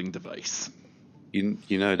stealing device. You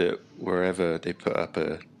know that wherever they put up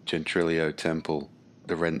a Gentrillio temple,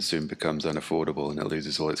 the rent soon becomes unaffordable and it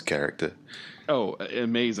loses all its character. Oh,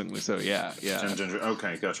 amazingly so, yeah.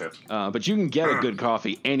 Okay, gotcha. But you can get a good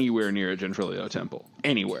coffee anywhere near a Gentrillio temple.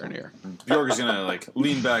 Anywhere near. Bjorg is gonna,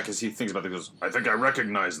 lean back as he thinks about it. He goes, I think I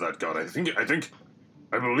recognize that god.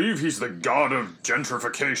 I believe he's the god of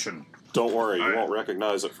gentrification. Don't worry, you won't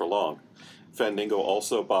recognize it for long. Fandango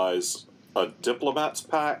also buys a diplomat's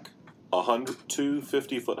pack, 2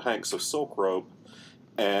 50-foot hanks of silk rope,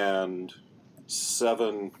 and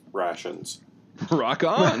 7 rations. Rock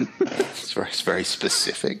on. It's very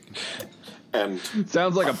specific. And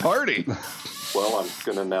sounds like a party. Well, I'm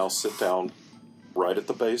going to now sit down right at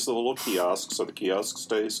the base of the little kiosk, so the kiosk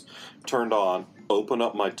stays turned on, open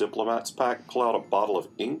up my diplomat's pack, pull out a bottle of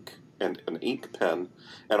ink and an ink pen,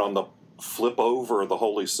 and on the flip over the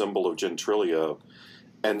holy symbol of Gentrillio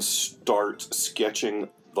and start sketching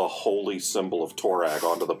the holy symbol of Torag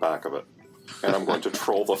onto the back of it. And I'm going to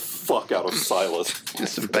troll the fuck out of Silas.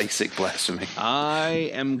 Just some basic blasphemy.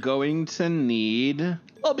 I am going to need...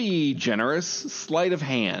 I'll be generous. Sleight of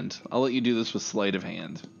hand. I'll let you do this with sleight of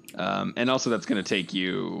hand. And also that's going to take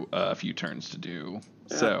you a few turns to do.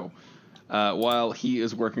 Yeah. So, while he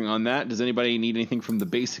is working on that, does anybody need anything from the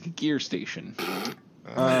basic gear station?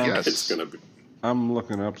 Yes. It's going to be... I'm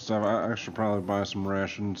looking up stuff. I should probably buy some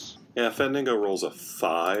rations. Yeah, Fandango rolls a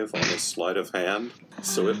 5 on his sleight of hand,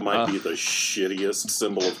 so it might be the shittiest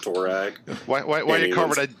symbol of Torag. Why are you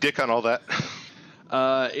carving a dick on all that?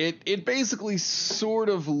 It basically sort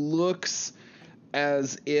of looks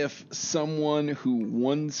as if someone who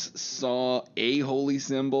once saw a holy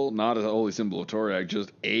symbol, not a holy symbol of Torag,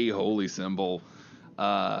 just a holy symbol,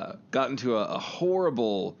 got into a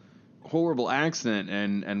horrible accident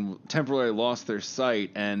and temporarily lost their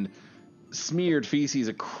sight and smeared feces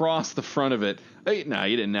across the front of it. Hey, nah,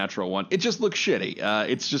 you didn't natural one. It just looks shitty.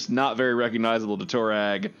 It's just not very recognizable to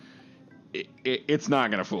Torag. It's not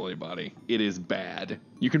going to fool anybody. It is bad.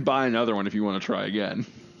 You can buy another one if you want to try again.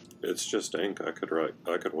 It's just ink. I could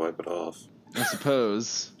wipe it off. I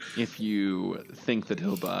suppose if you think that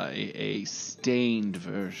he'll buy a stained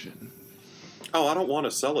version. Oh, I don't want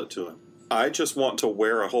to sell it to him. I just want to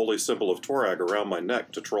wear a holy symbol of Torag around my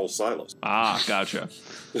neck to troll Silas. Ah, gotcha.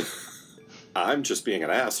 I'm just being an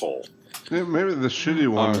asshole. Yeah, maybe the shitty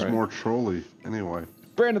one is right. more trolly. Anyway.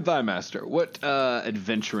 Brandon Thighmaster, what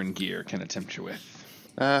adventuring gear can I tempt you with?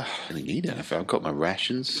 I don't need anything. I've got my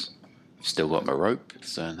rations. Still got my rope.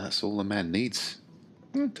 So that's all a man needs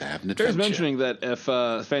to have an adventure. There's mentioning that if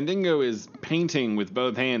Fandango is painting with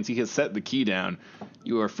both hands, he has set the key down.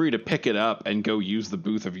 You are free to pick it up and go use the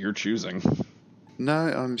booth of your choosing. No,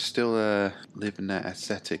 I'm still living that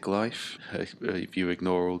ascetic life. If you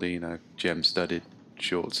ignore all the, gem-studded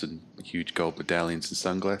shorts and huge gold medallions and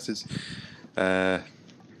sunglasses. No,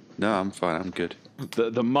 I'm fine. I'm good.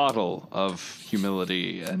 The model of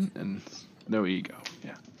humility and no ego.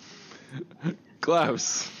 Yeah.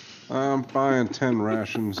 Klaus. I'm buying 10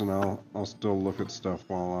 rations, and I'll still look at stuff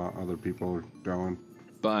while other people are going.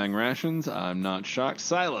 Buying rations. I'm not shocked.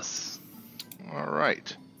 Silas. All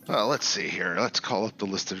right. Well, let's see here. Let's call up the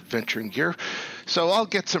list of adventuring gear. So I'll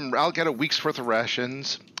get a week's worth of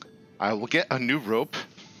rations. I will get a new rope.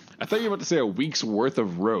 I thought you were about to say a week's worth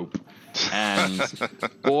of rope. And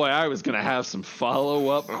boy, I was going to have some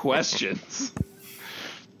follow-up questions.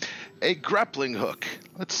 A grappling hook.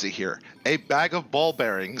 Let's see here. A bag of ball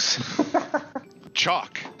bearings.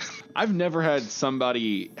 Chalk. I've never had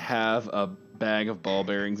somebody have a bag of ball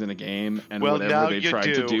bearings in a game and Well, whatever now they you tried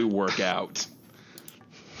do. to do work out.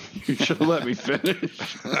 You should have let me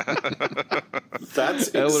finish. That's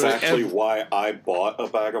exactly why I bought a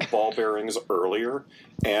bag of ball bearings earlier,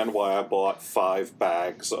 and why I bought 5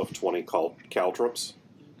 bags of 20 caltrops.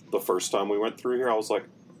 The first time we went through here, I was like,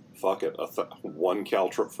 fuck it, 1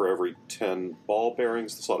 caltrop for every 10 ball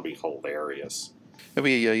bearings. This ought to be hilarious. It'll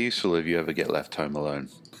be useful if you ever get left home alone.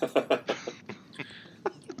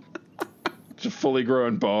 Just a fully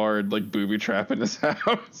grown bard, like booby trapping his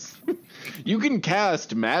house. You can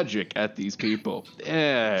cast magic at these people.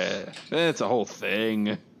 Yeah, that's a whole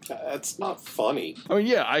thing. That's not funny. I mean,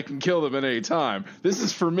 yeah, I can kill them at any time. This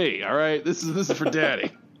is for me, all right? This is for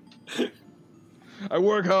Daddy. I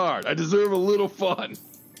work hard. I deserve a little fun.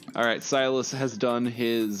 All right, Silas has done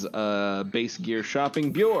his base gear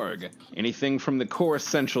shopping. Bjorg, anything from the core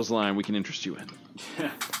essentials line we can interest you in?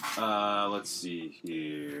 Let's see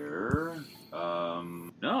here.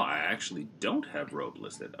 No, I actually don't have rope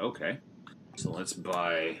listed. Okay. So let's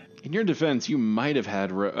buy... In your defense, you might have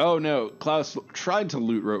had rope. Oh, no. Klaus tried to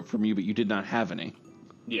loot rope from you, but you did not have any.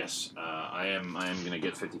 Yes, I am going to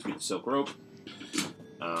get 50 feet of silk rope.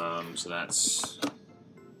 So that's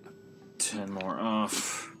 10 more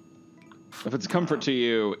off. If it's a comfort to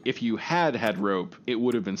you, if you had rope, it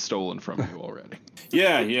would have been stolen from you already.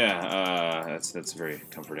 Yeah. That's very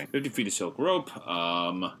comforting. 50 feet of silk rope.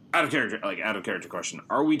 Out of character question.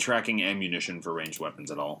 Are we tracking ammunition for ranged weapons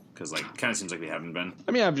at all? Because kind of seems like we haven't been.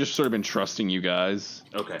 I mean, I've just sort of been trusting you guys.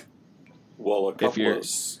 Okay. Well, a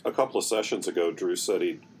couple of sessions ago, Drew said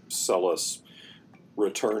he'd sell us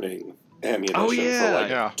returning ammunition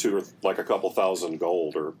for a couple thousand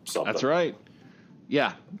gold or something. That's right.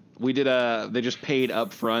 Yeah. We did they just paid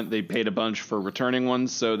up front. They paid a bunch for returning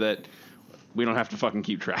ones so that we don't have to fucking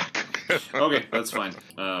keep track. Okay, that's fine.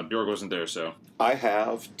 Bjorg wasn't there, so. I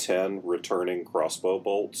have 10 returning crossbow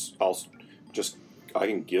bolts. I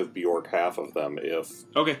can give Bjorg half of them if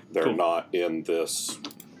they're not in this,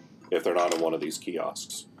 if they're not in one of these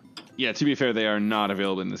kiosks. Yeah, to be fair, they are not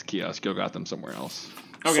available in this kiosk. You'll got them somewhere else.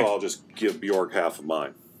 Okay. So I'll just give Bjorg half of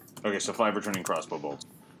mine. Okay, so 5 returning crossbow bolts.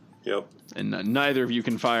 Yep. And neither of you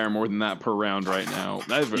can fire more than that per round right now.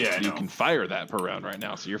 Neither of you can fire that per round right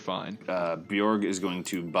now, so you're fine. Bjorg is going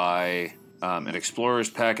to buy an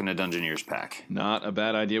explorer's pack and a dungeoneer's pack. Not a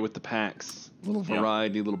bad idea with the packs. A little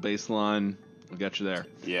variety, little baseline. We got you there.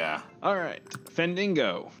 Yeah. All right.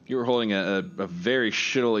 Fendingo. You were holding a very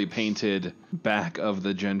shittily painted back of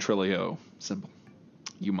the Gentrillio symbol.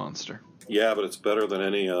 You monster. Yeah, but it's better than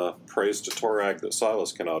any praise to Torag that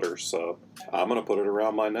Silas can utter, so I'm going to put it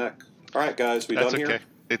around my neck. All right, guys, we done here?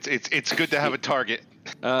 That's okay. It's good to have a target.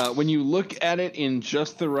 When you look at it in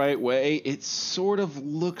just the right way, it sort of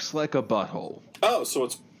looks like a butthole. Oh, so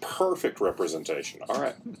it's perfect representation. All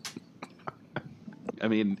right. I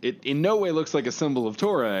mean, it in no way looks like a symbol of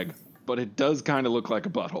Torag, but it does kind of look like a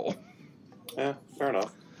butthole. Yeah, fair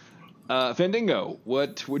enough. Fendingo,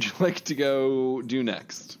 what would you like to go do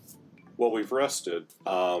next? Well, we've rested.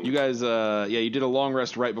 You guys, you did a long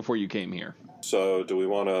rest right before you came here. So do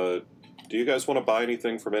you guys want to buy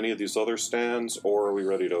anything from any of these other stands, or are we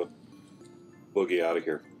ready to boogie out of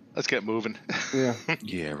here? Let's get moving. Yeah.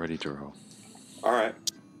 Yeah, ready to roll. All right.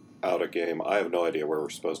 Out of game. I have no idea where we're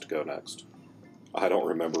supposed to go next. I don't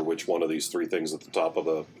remember which one of these 3 things at the top of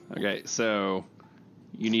the... Okay, so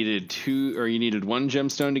you needed 1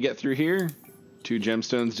 gemstone to get through here, 2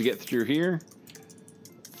 gemstones to get through here,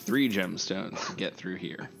 3 gemstones to get through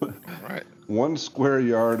here. All right. 1 square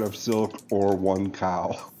yard of silk or 1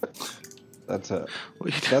 cow. That's it.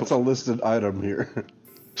 That's a listed item here.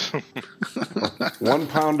 1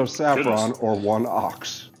 pound of saffron or 1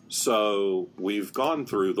 ox. So we've gone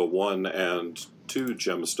through the 1 and 2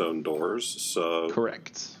 gemstone doors, so...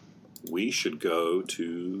 Correct. We should go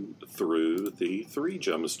through the 3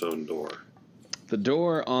 gemstone door. The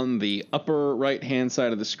door on the upper right-hand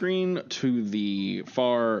side of the screen to the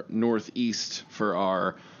far northeast for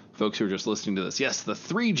our folks who are just listening to this. Yes, the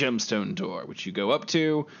 3 gemstone door, which you go up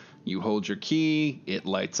to, you hold your key, it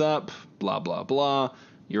lights up, blah, blah, blah.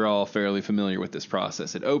 You're all fairly familiar with this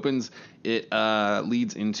process. It opens, it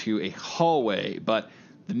leads into a hallway, but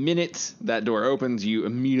the minute that door opens, you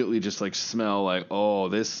immediately just smell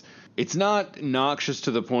this. It's not noxious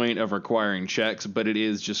to the point of requiring checks, but it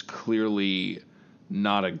is just clearly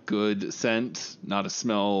not a good scent, not a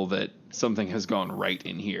smell that something has gone right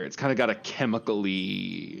in here. It's kind of got a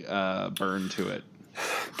chemically burn to it.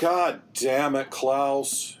 God damn it,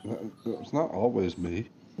 Klaus. It's not always me.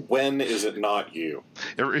 When is it not you?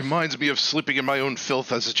 It reminds me of sleeping in my own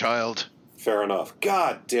filth as a child. Fair enough.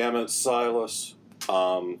 God damn it, Silas.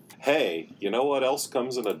 Hey, you know what else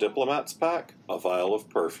comes in a diplomat's pack? A vial of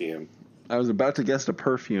perfume. I was about to guess a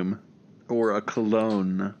perfume. Or a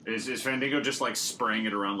cologne. Is Fandango just spraying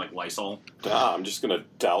it around like Lysol? I'm just gonna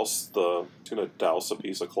douse a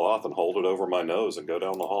piece of cloth and hold it over my nose and go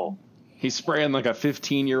down the hall. He's spraying like a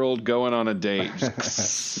 15-year-old going on a date.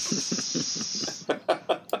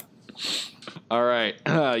 All right,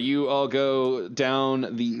 you all go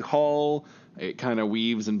down the hall. It kind of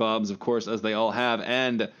weaves and bobs, of course, as they all have,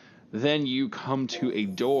 and then you come to a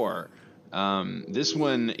door. This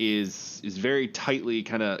one is very tightly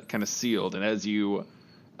kind of sealed, and as you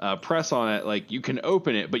press on it, like, you can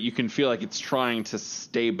open it, but you can feel like it's trying to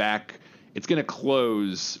stay back. It's going to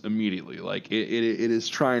close immediately. Like, it is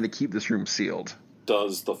trying to keep this room sealed.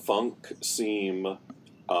 Does the funk seem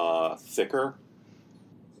thicker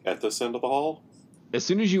at this end of the hall? As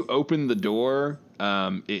soon as you open the door,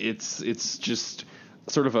 it's just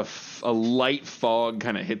sort of a light fog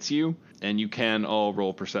kind of hits you, and you can all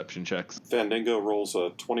roll perception checks. Fandango rolls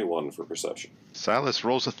a 21 for perception. Silas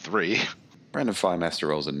rolls a 3. Brandon Firemaster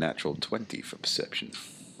rolls a natural 20 for perception.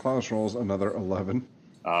 Klaus rolls another 11.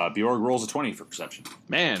 Bjorg rolls a 20 for perception.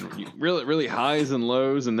 Man, really highs and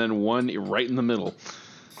lows, and then one right in the middle.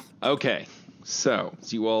 Okay, so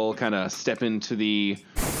as you all kind of step into the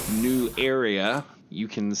new area, you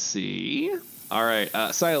can see. All right,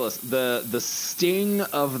 Silas, the sting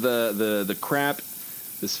of the crap,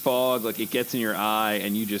 this fog, like, it gets in your eye,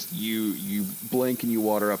 and you blink and you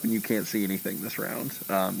water up, and you can't see anything this round.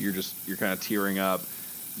 You're kind of tearing up.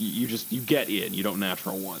 You get in. You don't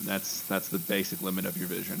natural one. That's the basic limit of your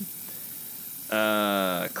vision.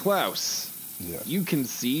 Klaus, Yes. you can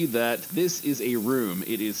see that this is a room.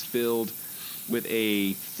 It is filled with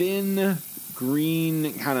a thin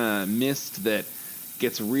green kind of mist that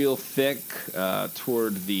gets real thick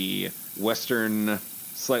toward the western,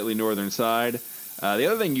 slightly northern side. The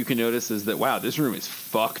other thing you can notice is that, wow, this room is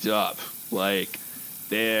fucked up. Like,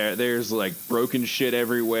 there's like broken shit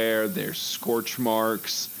everywhere. There's scorch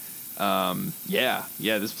marks. Yeah,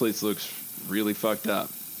 this place looks really fucked up.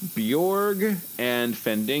 Bjorg and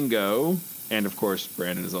Fandango, and of course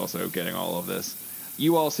Brandon is also getting all of this.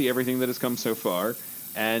 You all see everything that has come so far,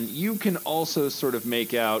 and you can also sort of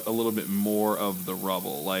make out a little bit more of the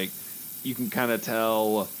rubble. Like, you can kind of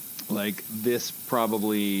tell, like, this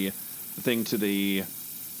probably, the thing to the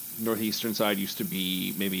northeastern side used to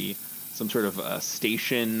be maybe some sort of a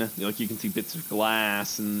station. Like, you can see bits of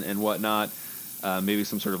glass and whatnot. Maybe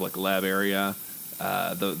some sort of, like, lab area.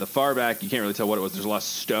 The far back, you can't really tell what it was. There's a lot of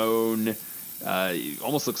stone. It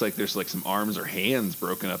almost looks like there's, like, some arms or hands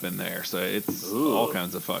broken up in there. So it's all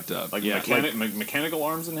kinds of fucked up. Like, mechanical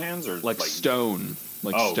arms and hands? Or like stone.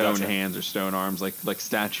 Like, stone gotcha. hands or stone arms, like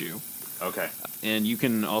statue. Okay. And you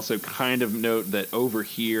can also kind of note that over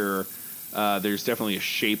here, there's definitely a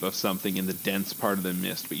shape of something in the dense part of the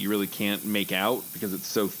mist, but you really can't make out because it's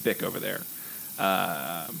so thick over there.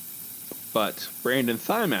 But Brandon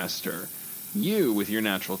Thighmaster, you, with your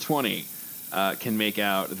natural 20, can make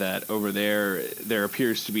out that over there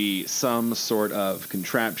appears to be some sort of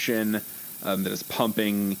contraption that is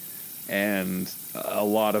pumping, and a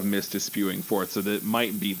lot of mist is spewing forth, so that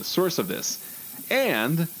might be the source of this.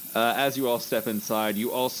 And as you all step inside,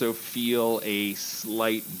 you also feel a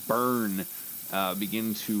slight burn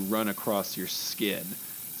begin to run across your skin.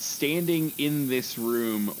 Standing in this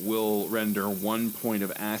room will render 1 point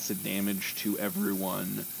of acid damage to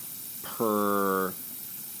everyone per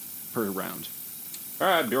round. All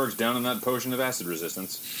right, Bjork's down on that potion of acid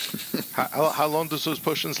resistance. How long does those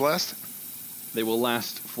potions last? They will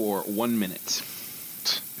last for 1 minute.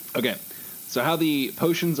 Okay, so how the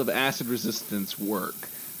potions of acid resistance work.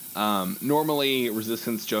 Normally,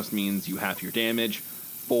 resistance just means you half your damage.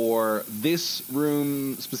 For this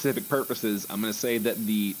room specific purposes, I'm going to say that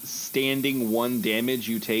the standing 1 damage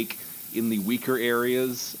you take in the weaker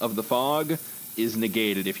areas of the fog is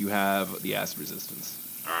negated if you have the acid resistance.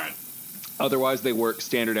 All right. Otherwise, they work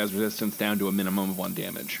standard as resistance down to a minimum of 1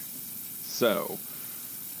 damage. So,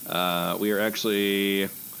 we are actually...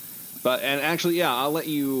 I'll let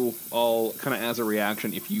you all kind of as a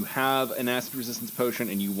reaction, if you have an acid resistance potion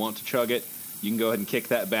and you want to chug it, you can go ahead and kick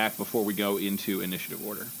that back before we go into initiative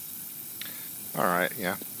order. All right,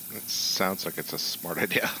 yeah. That sounds like it's a smart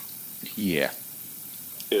idea. Yeah.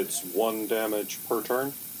 It's 1 damage per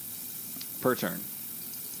turn. Per turn.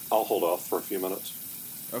 I'll hold off for a few minutes.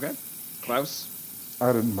 Okay. Klaus?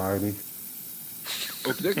 I didn't buy any.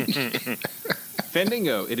 Okay.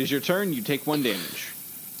 Fandango, it is your turn. You take 1 damage.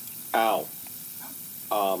 Ow.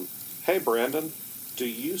 Hey, Brandon, do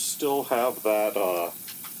you still have that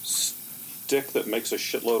stick that makes a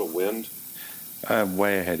shitload of wind? I'm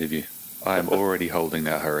way ahead of you. I'm already holding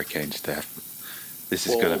that hurricane staff. This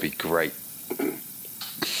is going to be great.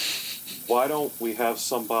 Why don't we have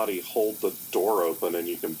somebody hold the door open and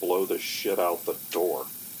you can blow the shit out the door?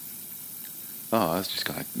 Oh, I was just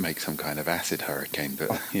going to make some kind of acid hurricane,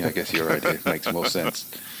 but I guess your idea makes more sense.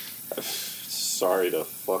 Sorry to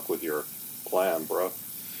fuck with your plan, bro.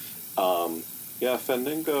 Yeah,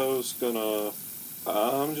 Fandango's gonna...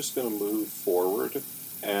 I'm just gonna move forward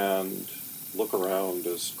and look around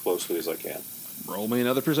as closely as I can. Roll me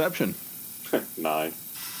another perception. 9.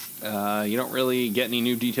 You don't really get any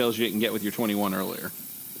new details you didn't get with your 21 earlier.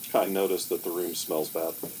 I noticed that the room smells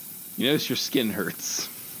bad. You notice your skin hurts.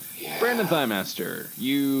 Yeah. Brandon Thighmaster,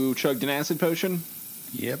 you chugged an acid potion?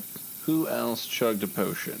 Yep. Who else chugged a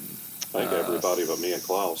potion? I think everybody but me and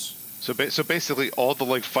Klaus. So basically, all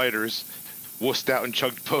the fighters wussed out and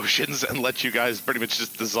chugged potions and let you guys pretty much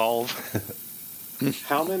just dissolve.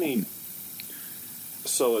 How many?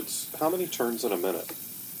 So it's how many turns in a minute?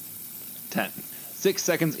 10. 6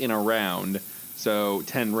 seconds in a round, so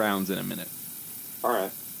 10 rounds in a minute. All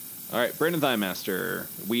right. All right, Brandon Thighmaster,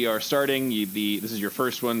 we are starting. This is your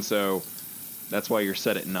first one, so that's why you're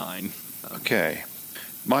set at 9. Okay.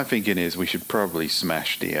 My thinking is we should probably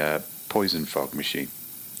smash the poison fog machine.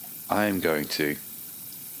 I am going to,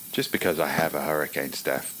 just because I have a hurricane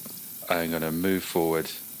staff, I'm going to move forward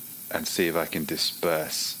and see if I can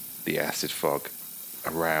disperse the acid fog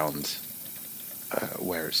around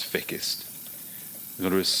where it's thickest. I'm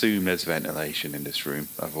going to assume there's ventilation in this room,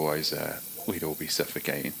 otherwise we'd all be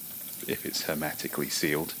suffocating if it's hermetically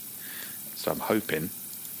sealed. So I'm hoping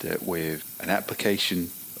that with an application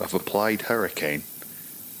of applied hurricane,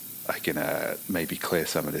 I can maybe clear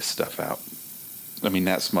some of this stuff out. I mean,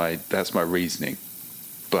 that's my reasoning,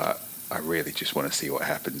 but I really just want to see what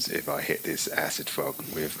happens if I hit this acid fog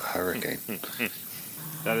with a hurricane.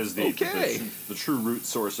 That is the true root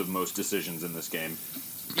source of most decisions in this game.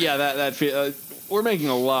 Yeah, we're making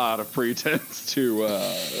a lot of pretense to,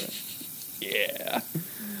 yeah.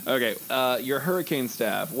 Okay, your hurricane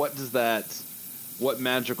staff, what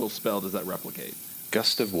magical spell does that replicate?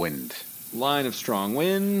 Gust of wind. Line of strong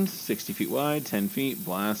wind, 60 feet wide, 10 feet,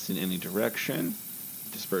 blast in any direction,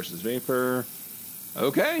 disperses vapor.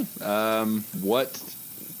 Okay, I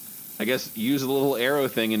guess use a little arrow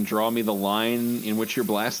thing and draw me the line in which you're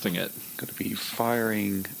blasting it. Going to be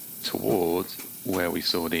firing towards where we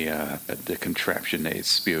saw the contraption that is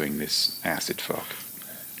spewing this acid fog.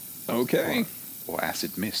 Okay. Or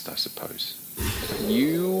acid mist, I suppose.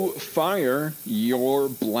 You fire your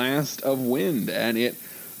blast of wind, and it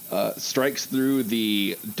strikes through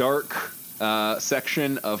the dark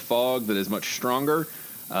section of fog that is much stronger,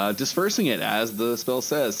 dispersing it, as the spell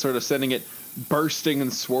says, sort of sending it bursting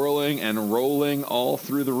and swirling and rolling all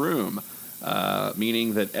through the room,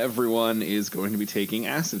 meaning that everyone is going to be taking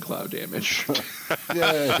acid cloud damage.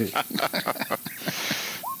 Yay.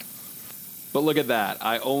 But look at that.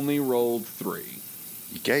 I only rolled 3.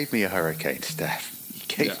 You gave me a hurricane staff. You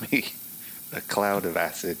gave me a cloud of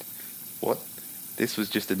acid. What? This was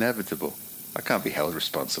just inevitable. I can't be held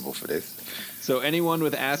responsible for this. So anyone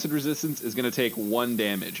with acid resistance is going to take 1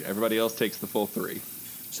 damage. Everybody else takes the full 3.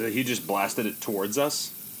 So he just blasted it towards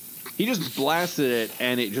us? He just blasted it,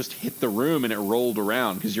 and it just hit the room, and it rolled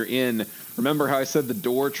around, because you're in... Remember how I said the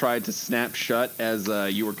door tried to snap shut as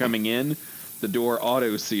you were coming in? The door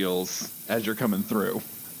auto-seals as you're coming through.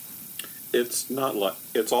 It's not like...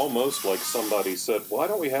 It's almost like somebody said, why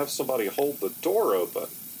don't we have somebody hold the door open?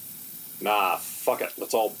 Nah, fuck it.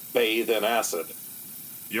 Let's all bathe in acid.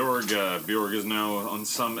 Bjorg is now on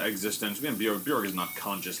some existential... Bjorg is not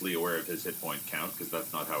consciously aware of his hit point count, because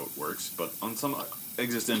that's not how it works, but on some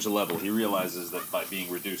existential level, he realizes that by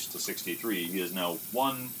being reduced to 63, he is now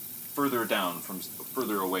 1 further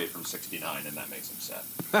away from 69, and that makes him sad.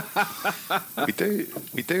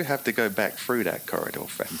 We do have to go back through that corridor,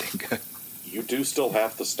 Fandango. You do still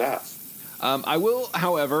have the staff. I will,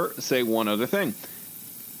 however, say one other thing.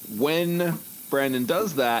 When Brandon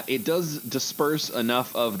does that, it does disperse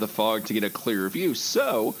enough of the fog to get a clearer view.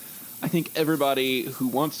 So I think everybody who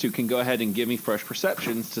wants to can go ahead and give me fresh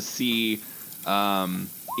perceptions to see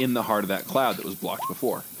in the heart of that cloud that was blocked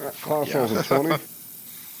before. Klaus rolls a 20.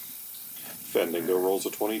 Fandango rolls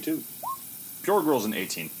a 22. Bjorg rolls an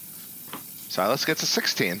 18. Silas gets a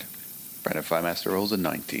 16. Brandon Firemaster rolls a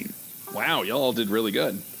 19. Wow, y'all did really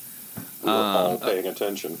good. We're all paying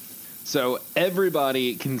attention. So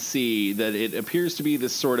everybody can see that it appears to be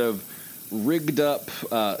this sort of rigged up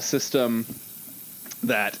system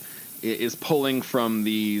that is pulling from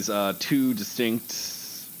these 2 distinct...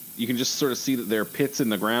 You can just sort of see that there are pits in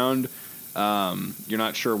the ground. You're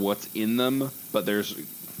not sure what's in them, but there's,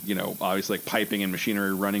 obviously like piping and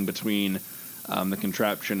machinery running between the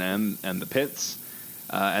contraption and the pits.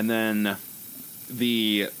 And then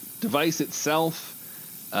the device itself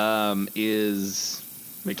is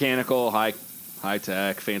mechanical,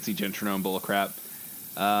 high-tech, fancy gentronome bullcrap.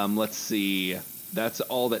 Let's see. That's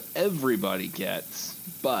all that everybody gets,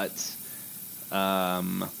 but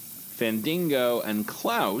Fandango and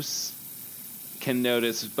Klaus can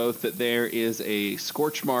notice both that there is a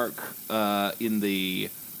scorch mark in the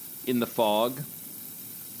fog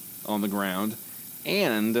on the ground,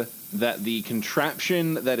 and that the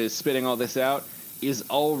contraption that is spitting all this out is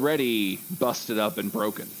already busted up and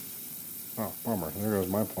broken. Oh, bummer. There goes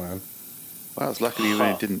my plan. Well, it's lucky we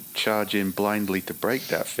didn't charge in blindly to break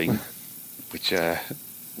that thing, which I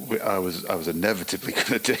was inevitably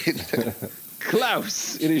going to do.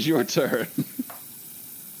 Klaus, it is your turn.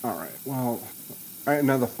 All right. Well, all right,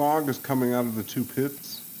 now the fog is coming out of the two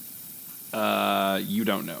pits. You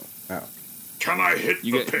don't know. Oh. Can I hit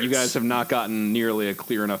the pits? You guys have not gotten nearly a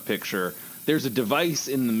clear enough picture. There's a device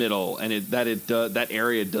in the middle, and that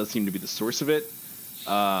area does seem to be the source of it,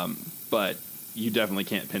 but you definitely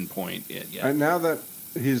can't pinpoint it yet. And now that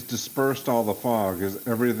he's dispersed all the fog, is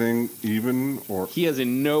everything even, or? He has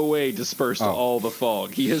in no way dispersed all the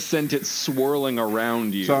fog. He has sent it swirling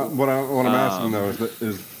around you. So what I'm asking though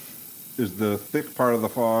is the thick part of the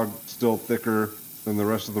fog still thicker than the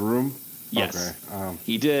rest of the room? Yes. Okay.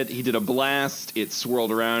 He did a blast. It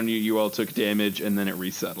swirled around you. You all took damage, and then it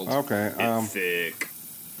resettled. Okay. It's thick.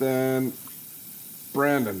 Then,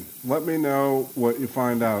 Brandon, let me know what you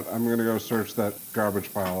find out. I'm going to go search that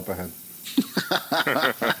garbage pile up ahead.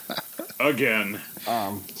 Again.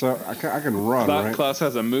 So I can run, right? Klaus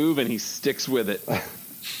has a move, and he sticks with it.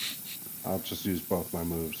 I'll just use both my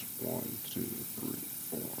moves. 1, 2, 3,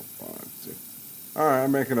 4, 5, 6. All right,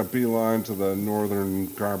 I'm making a beeline to the northern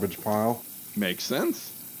garbage pile. Makes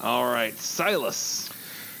sense. All right, Silas.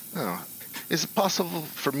 Oh. Is it possible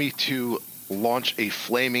for me to launch a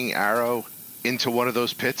flaming arrow into one of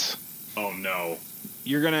those pits? Oh, no.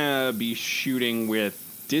 You're going to be shooting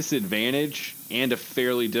with disadvantage and a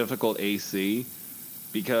fairly difficult AC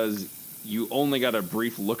because you only got a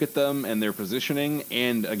brief look at them and their positioning,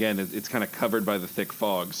 and again, it's kind of covered by the thick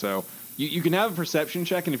fog. So you can have a perception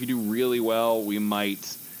check, and if you do really well, we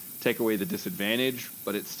might take away the disadvantage,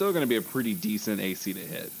 but it's still going to be a pretty decent AC to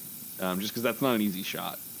hit, just because that's not an easy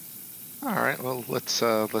shot. All right, well, let's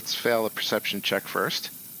fail a perception check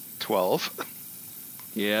first. 12.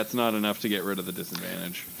 Yeah, it's not enough to get rid of the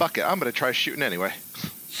disadvantage. Fuck it, I'm going to try shooting anyway.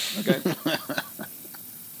 Okay.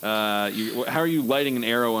 How are you lighting an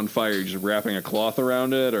arrow on fire? You just wrapping a cloth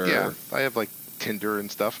around it, or? Yeah, I have like tinder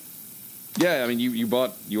and stuff. Yeah, I mean,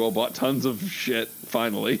 you all bought tons of shit.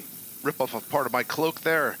 Finally, Rip off a part of my cloak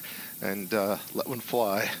there, and let one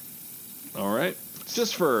fly. All right.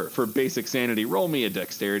 Just for basic sanity, roll me a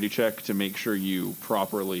dexterity check to make sure you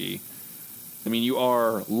properly. I mean, you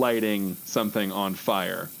are lighting something on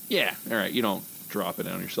fire. Yeah. All right. You don't drop it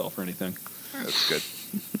on yourself or anything. That's good.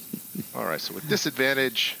 All right. So with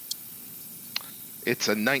disadvantage, it's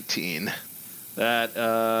a 19.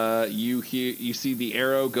 That you see the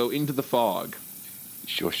arrow go into the fog.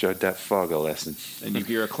 Sure showed that fog a lesson. And you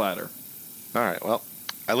hear a clatter. All right. Well,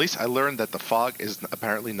 at least I learned that the fog is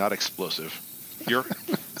apparently not explosive.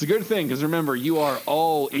 It's a good thing because remember, you are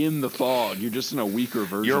all in the fog. You're just in a weaker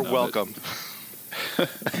version. You're of welcome.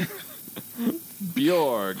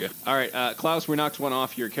 Bjorg. All right, Klaus, we knocked one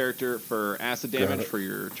off your character for acid damage for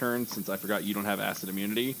your turn, since I forgot you don't have acid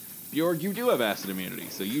immunity. Bjorg, you do have acid immunity,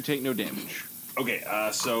 so you take no damage. Okay,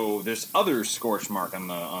 so there's other scorch mark on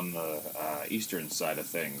the eastern side of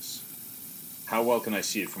things. How well can I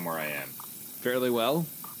see it from where I am? Fairly well.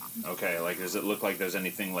 Okay, like, does it look like there's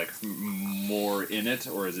anything, like, more in it,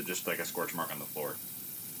 or is it just, like, a scorch mark on the floor?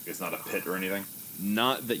 It's not a pit or anything?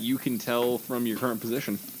 Not that you can tell from your current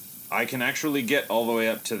position. I can actually get all the way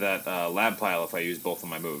up to that lab pile if I use both of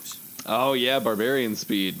my moves. Oh, yeah, barbarian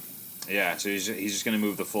speed. Yeah, so he's just going to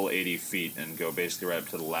move the full 80 feet and go basically right up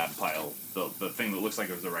to the lab pile, the thing that looks like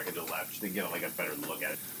it was the wreckage of the lab, just to get, like, a better look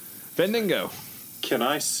at it. Vendingo. Can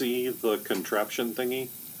I see the contraption thingy?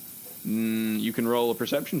 You can roll a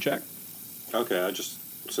perception check. Okay,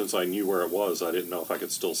 since I knew where it was, I didn't know if I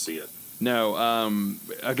could still see it. No,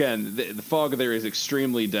 again, the fog there is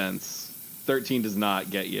extremely dense. 13 does not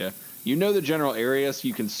get you. You know the general area, so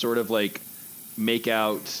you can sort of, like, make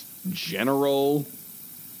out general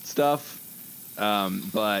stuff,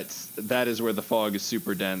 but that is where the fog is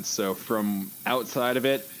super dense. So from outside of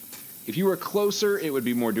it, if you were closer, it would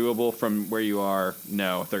be more doable. From where you are,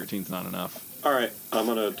 no, 13's not enough. All right, I'm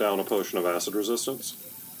going to down a potion of acid resistance.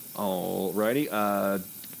 Alrighty.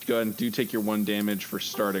 Go ahead and do take your 1 damage for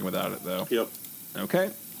starting without it, though. Yep.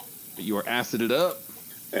 Okay. You are acided up.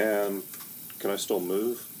 And can I still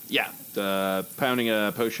move? Yeah. Pounding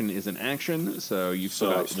a potion is an action, so you've still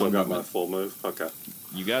So got I've still one got movement. my full move? Okay.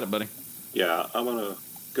 You got it, buddy. Yeah, I'm going to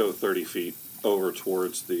go 30 feet over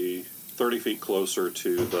towards 30 feet closer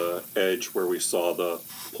to the edge where we saw the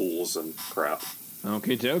pools and crap.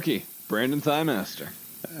 Okie dokie. Brandon Thighmaster.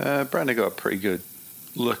 Brandon got a pretty good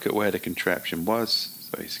look at where the contraption was,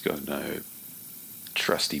 so he's got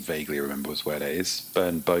trusty vaguely remembers where that is.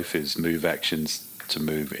 Burn both his move actions to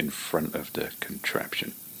move in front of the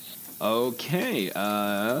contraption. Okay,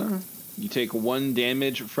 you take 1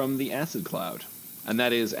 damage from the acid cloud, and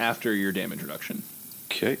that is after your damage reduction.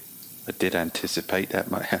 Okay. I did anticipate that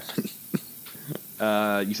might happen.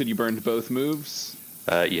 You said you burned both moves?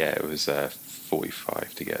 Yeah, it was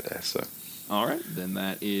 45 to get there, so... All right, then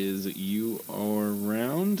that is you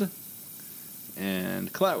around.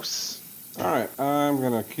 And Klaus. All right, I'm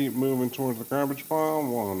going to keep moving towards the garbage pile.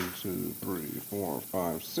 1, 2, 3, 4,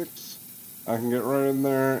 5, 6. I can get right in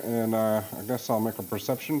there, and I guess I'll make a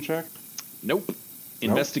perception check. Nope.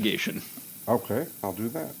 Investigation. Okay, I'll do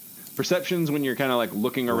that. Perception's when you're kind of like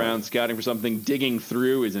looking around, scouting for something. Digging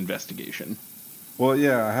through is investigation. Well,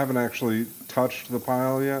 yeah, I haven't actually touched the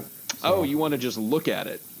pile yet. So. Oh, you want to just look at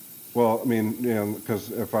it? Well, I mean,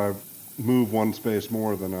 because if I move 1 space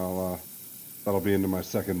more, then that'll be into my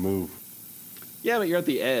second move. Yeah, but you're at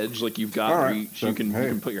the edge. Like, you've got reach. So, you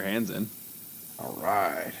can put your hands in. All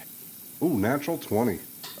right. Ooh, natural 20.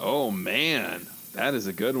 Oh, man. That is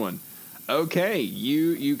a good one. Okay,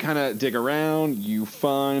 you kind of dig around. You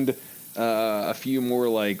find a few more,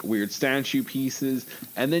 like, weird statue pieces.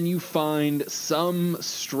 And then you find some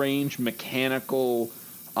strange mechanical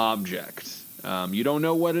object. You don't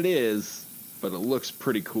know what it is, but it looks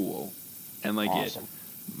pretty cool. And, like, awesome.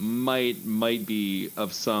 It might be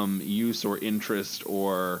of some use or interest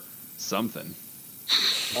or something.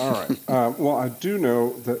 All right. Well, I do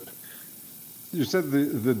know that you said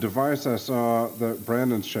the device I saw that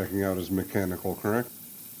Brandon's checking out is mechanical, correct?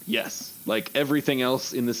 Yes. Like everything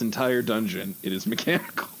else in this entire dungeon, it is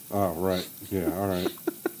mechanical. Oh, right. Yeah, all right.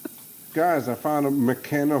 Guys, I found a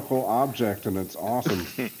mechanical object, and it's awesome.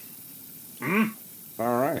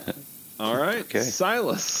 All right. All right. Okay.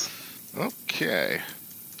 Silas. Okay.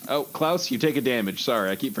 Oh, Klaus, you take a damage. Sorry,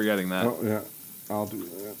 I keep forgetting that. Oh, yeah. I'll do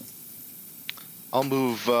that. I'll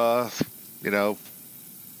move,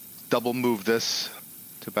 double move this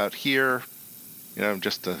to about here,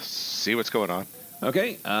 just to see what's going on.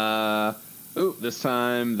 Okay. This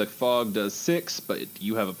time the fog does 6, but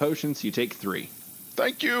you have a potion, so you take 3.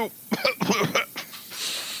 Thank you.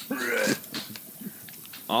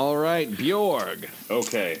 All right, Bjorg.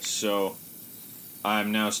 Okay, so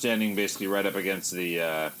I'm now standing basically right up against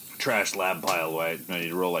the trash lab pile. I need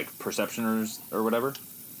to roll like perception or whatever.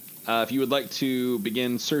 If you would like to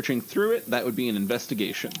begin searching through it, that would be an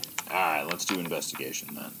investigation. All right, let's do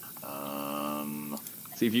investigation then.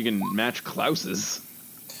 See if you can match Klaus's.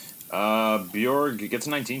 Bjorg gets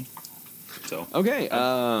a 19. So Okay.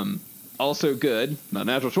 Also good. Not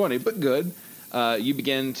natural 20, but good. You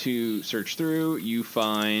begin to search through. You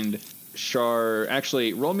find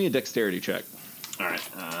Actually, roll me a dexterity check. all right.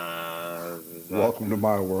 Welcome to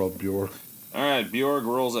my world, Bjork. All right, Bjorg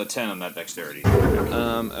rolls a 10 on that dexterity.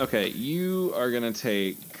 Okay, you are going to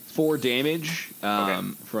take 4 damage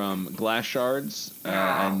from glass shards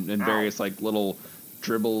and various like little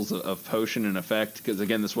dribbles of potion and effect, because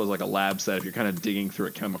again, this was like a lab set. You're kind of digging through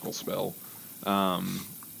a chemical spell.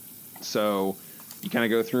 So you kind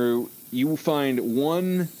of go through. You find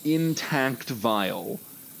 1 intact vial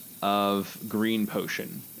of green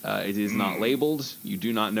potion. It is not labeled. You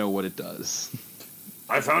do not know what it does.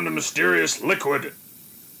 I found a mysterious liquid.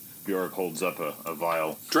 Bjorg holds up a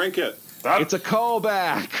vial. Drink it. It's a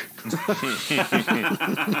callback.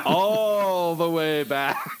 All the way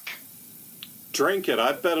back. Drink it.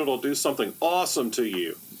 I bet it'll do something awesome to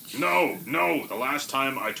you. No. The last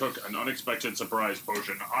time I took an unexpected surprise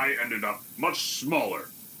potion, I ended up much smaller.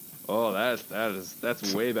 Oh,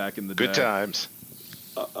 that's way back in the day. Good times.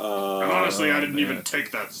 And honestly, I didn't even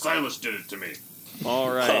take that. Silas did it to me.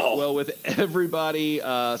 All right. Well, with everybody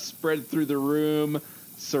spread through the room,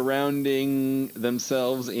 surrounding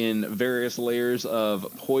themselves in various layers of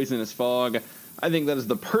poisonous fog, I think that is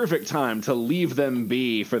the perfect time to leave them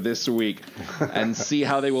be for this week and see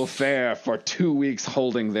how they will fare for 2 weeks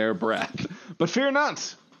holding their breath. But fear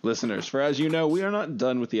not, listeners, for as you know, we are not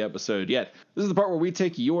done with the episode yet. This is the part where we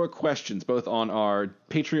take your questions, both on our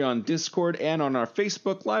Patreon Discord and on our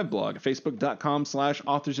Facebook live blog,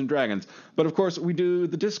 facebook.com/authorsanddragons. But of course, we do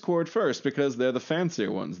the Discord first because they're the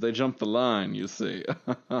fancier ones. They jump the line, you see.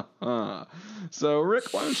 So,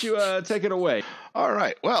 Rick, why don't you take it away? All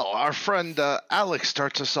right. Well, our friend Alex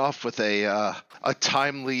starts us off with a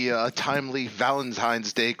timely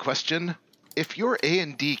Valentine's Day question. If your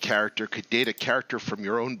A&D character could date a character from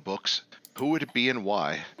your own books, who would it be and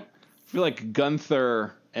why? I feel like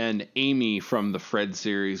Gunther and Amy from the Fred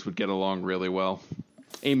series would get along really well.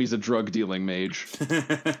 Amy's a drug-dealing mage.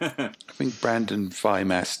 I think Brandon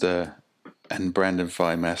Firemaster and Brandon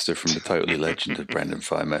Firemaster from the Totally Legend of Brandon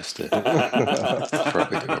Firemaster.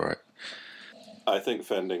 Probably all right. I think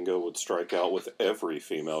Fendingo would strike out with every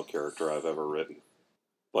female character I've ever written.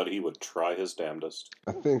 But he would try his damnedest.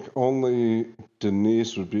 I think only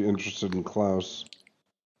Denise would be interested in Klaus,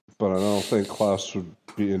 but I don't think Klaus would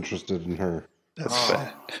be interested in her. That's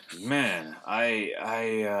fair. Man, I'm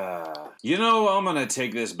gonna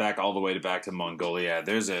take this back all the way back to Mongolia.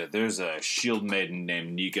 There's a shield maiden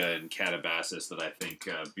named Nika in Catabasis that I think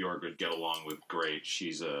Bjorg would get along with great. She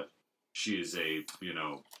is a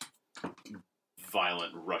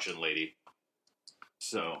violent Russian lady.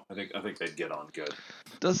 So I think they'd get on good.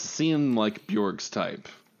 Does seem like Bjorg's type.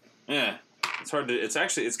 Yeah. It's hard to.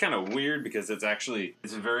 It's kind of weird because it's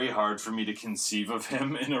very hard for me to conceive of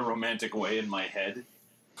him in a romantic way in my head.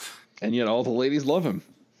 And yet all the ladies love him.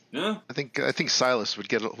 Yeah. I think Silas would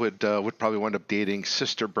probably wind up dating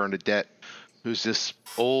Sister Bernadette, who's this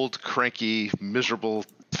old, cranky, miserable,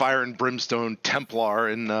 fire and brimstone Templar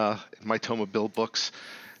in my Toma Bill books.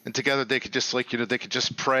 And together they could just they could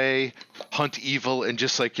just pray, hunt evil, and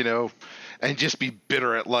just and just be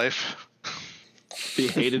bitter at life. Be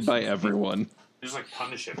hated by everyone. Just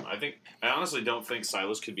punish him. I honestly don't think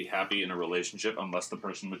Silas could be happy in a relationship unless the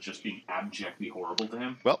person was just being abjectly horrible to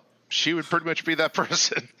him. Well, she would pretty much be that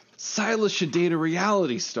person. Silas should date a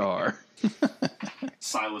reality star.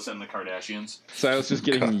 Silas and the Kardashians. Silas just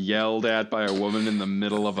getting yelled at by a woman in the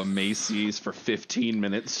middle of a Macy's for 15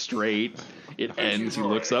 minutes straight. It ends. He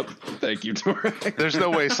looks up. Thank you, Torek. There's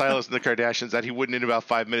no way Silas and the Kardashians that he wouldn't in about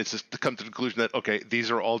 5 minutes just to come to the conclusion that, okay,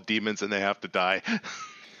 these are all demons and they have to die.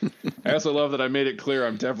 I also love that I made it clear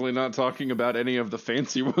I'm definitely not talking about any of the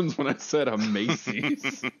fancy ones when I said a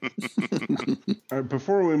Macy's. All right,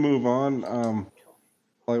 before we move on,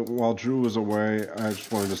 while Drew was away, I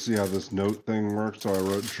just wanted to see how this note thing worked, so I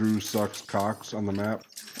wrote Drew sucks cocks on the map.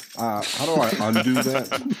 How do I undo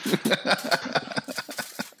that?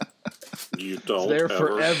 You don't. It's there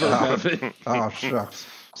forever, Evan. Oh, shucks.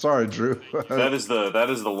 Sorry, Drew. That is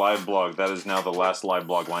the live blog. That is now the last live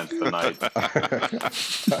blog line for the night.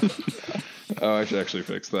 Oh, I should actually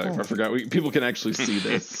fix that. I forgot. People can actually see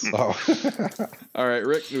this. Oh. All right,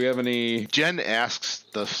 Rick, do we have any... Jen asks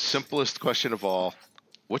the simplest question of all.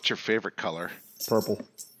 What's your favorite color?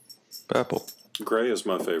 Purple. Gray is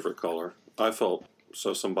my favorite color. I felt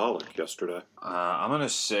so symbolic yesterday. I'm gonna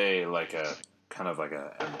say a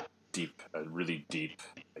really deep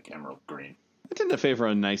emerald green. I tend to favor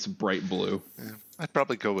a nice bright blue. Yeah, I'd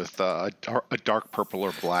probably go with a dark purple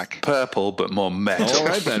or black. Purple, but more metal. All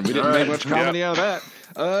right, then. We didn't make much comedy out of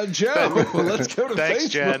that. Joe, let's go to Thanks, Facebook.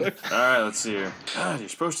 Jen. All right, let's see here. God, you're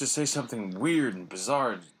supposed to say something weird and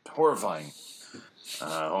bizarre and horrifying.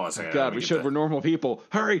 Hold on a second. God, we're normal people.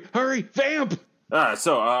 Hurry, vamp! All right,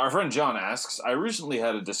 so our friend John asks, I recently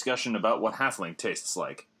had a discussion about what halfling tastes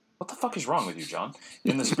like. What the fuck is wrong with you, John?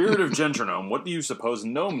 In the spirit of Gentrillio, what do you suppose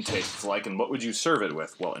gnome tastes like, and what would you serve it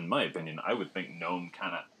with? Well, in my opinion, I would think gnome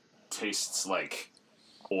kind of tastes like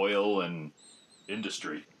oil and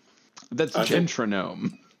industry. That's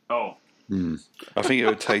Gentrillio. Oh. I think it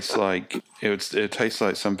would taste like it would taste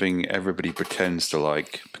like something everybody pretends to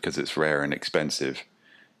like because it's rare and expensive,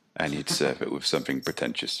 and you'd serve it with something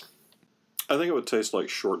pretentious. I think it would taste like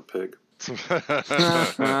short pig.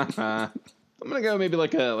 I'm gonna go maybe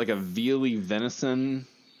like a veal-y venison.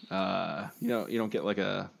 You don't get like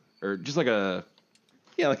a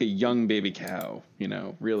young baby cow.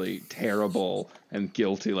 Really terrible and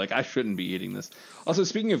guilty. Like I shouldn't be eating this. Also,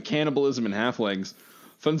 speaking of cannibalism and halflings,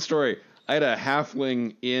 fun story. I had a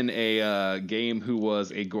halfling in a game who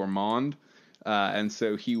was a gourmand, and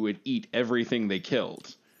so he would eat everything they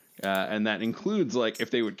killed, and that includes like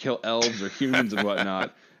if they would kill elves or humans and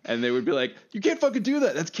whatnot. And they would be like, "You can't fucking do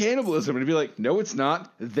that. That's cannibalism." And he'd be like, "No, it's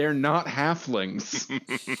not. They're not halflings."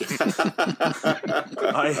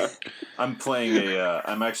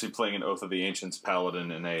 I'm actually playing an Oath of the Ancients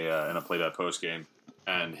paladin in a Play That Post game,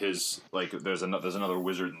 and his there's another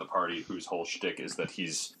wizard in the party whose whole shtick is that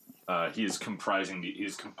he's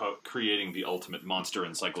creating the ultimate monster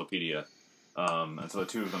encyclopedia, and so the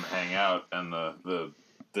two of them hang out, and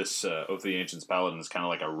this Oath of the Ancients paladin is kind of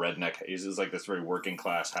like a redneck. He's like this very working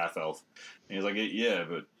class half elf, and he's like, yeah,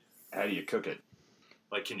 but how do you cook it?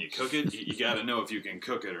 Like, can you cook it? You got to know if you can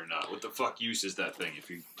cook it or not. What the fuck use is that thing if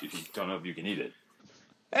you don't know if you can eat it?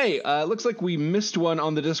 Hey, looks like we missed one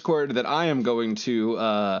on the Discord that I am going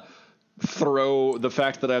to throw the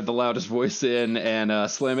fact that I have the loudest voice in and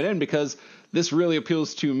slam it in because this really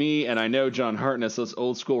appeals to me, and I know John Hartness, those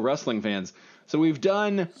old school wrestling fans. So we've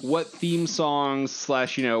done what theme songs /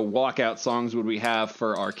 walkout songs would we have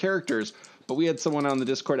for our characters, but we had someone on the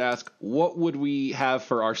Discord ask, what would we have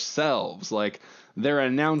for ourselves? Like, they're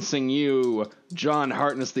announcing you, John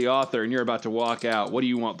Hartness, the author, and you're about to walk out. What do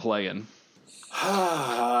you want playing?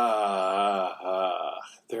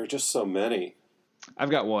 There are just so many. I've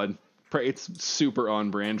got one. It's super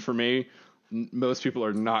on brand for me. Most people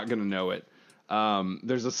are not going to know it.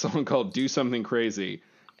 There's a song called Do Something Crazy.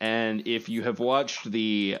 And if you have watched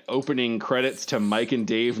the opening credits to Mike and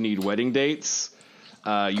Dave Need Wedding Dates,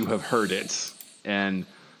 you have heard it. And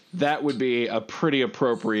that would be a pretty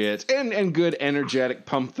appropriate and good, energetic,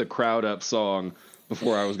 pump the crowd up song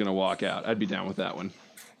before I was going to walk out. I'd be down with that one.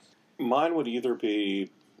 Mine would either be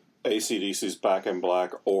AC/DC's Back in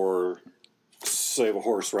Black or Save a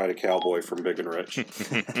Horse, Ride a Cowboy from Big and Rich.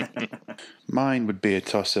 Mine would be a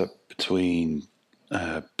toss-up between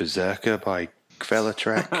Berserker by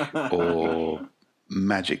Kvelertrack or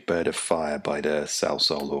Magic Bird of Fire by the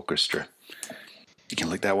Salsoul Orchestra. You can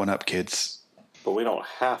look that one up, kids. But we don't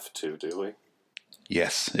have to, do we?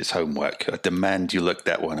 Yes, it's homework. I demand you look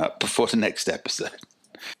that one up before the next episode.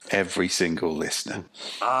 Every single listener.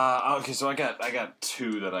 Okay, so I got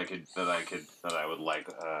two that I would like.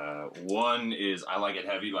 One is I Like It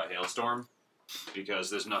Heavy by Hailstorm, because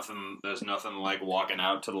there's nothing like walking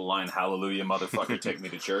out to the line Hallelujah Motherfucker Take Me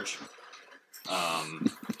to Church.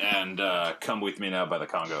 And Come With Me Now by the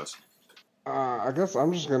Congos. I guess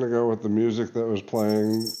I'm just going to go with the music that was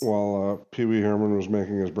playing while Pee Wee Herman was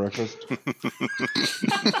making his breakfast.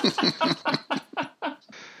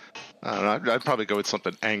 I don't know. I'd probably go with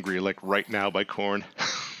something angry, like Right Now by Korn.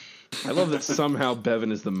 I love that somehow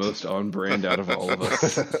Bevan is the most on brand out of all of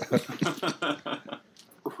us.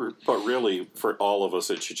 But really, for all of us,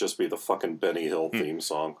 it should just be the fucking Benny Hill theme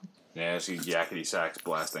song. Yeah, see yakety sax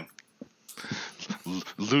blasting.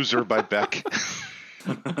 Loser by Beck.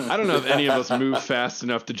 I don't know if any of us move fast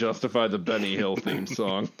enough to justify the Benny Hill theme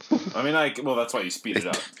song. I mean, well, that's why you speed it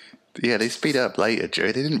up. Yeah, they speed up later,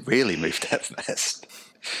 Joe. They didn't really move that fast.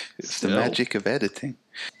 It's the magic of editing.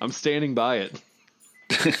 I'm standing by it.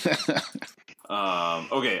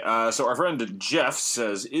 Okay, so our friend Jeff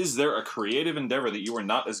says, "Is there a creative endeavor that you are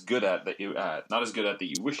not as good at that you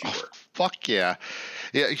wish you were?" Fuck yeah,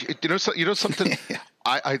 yeah. You know something.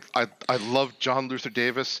 I love John Luther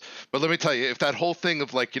Davis, but let me tell you, if that whole thing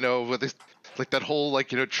of like that whole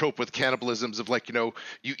trope with cannibalisms of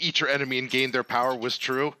you eat your enemy and gain their power was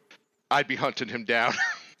true, I'd be hunting him down.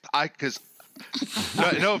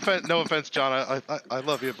 No offense, John. I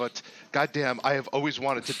love you, but goddamn, I have always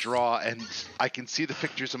wanted to draw, and I can see the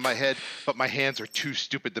pictures in my head, but my hands are too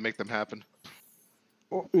stupid to make them happen.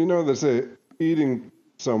 Well, they say eating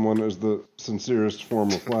someone is the sincerest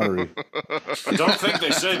form of flattery. I don't think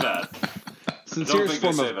they say that. Sincerest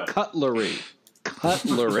form of cutlery.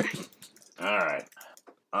 Cutlery. All right.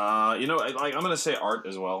 I'm going to say art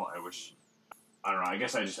as well. I don't know. I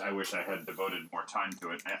guess I wish I had devoted more time to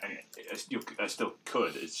it. I still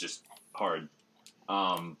could. It's just hard.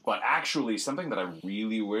 But actually, something that I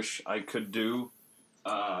really wish I could do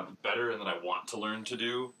better, and that I want to learn to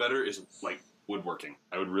do better, is like woodworking.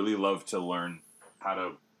 I would really love to learn how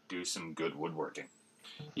to do some good woodworking.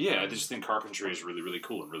 Yeah, I just think carpentry is really, really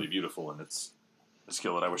cool and really beautiful, and it's a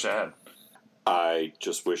skill that I wish I had. I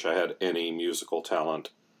just wish I had any musical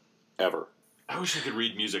talent ever. I wish I could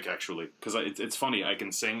read music, actually, because it's funny. I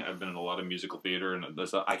can sing. I've been in a lot of musical theater, and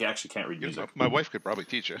I actually can't read music. My wife could probably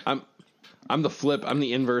teach you. I'm the flip. I'm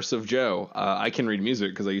the inverse of Joe. I can read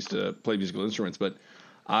music because I used to play musical instruments, but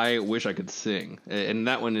I wish I could sing. And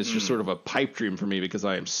that one is just sort of a pipe dream for me because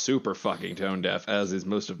I am super fucking tone deaf, as is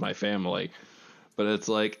most of my family. But it's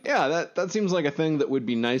like, yeah, that seems like a thing that would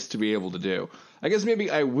be nice to be able to do. I guess maybe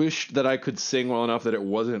I wish that I could sing well enough that it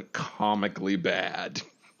wasn't comically bad.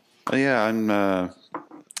 Yeah,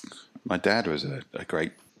 my dad was a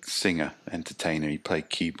great singer, entertainer. He played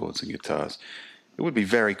keyboards and guitars. It would be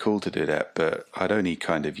very cool to do that, but I'd only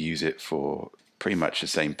kind of use it for pretty much the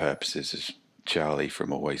same purposes as Charlie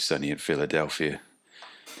from Always Sunny in Philadelphia.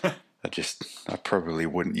 I probably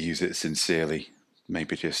wouldn't use it sincerely.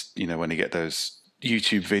 Maybe just, when you get those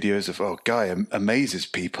YouTube videos of, guy amazes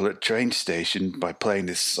people at train station by playing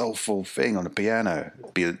this soulful thing on a piano.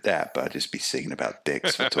 It'd be that, but I'd just be singing about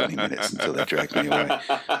dicks for 20 minutes until they drag me away.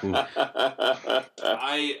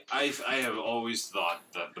 I have always thought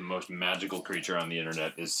that the most magical creature on the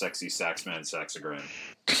internet is Sexy Saxman Saxogram.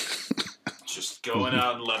 Just going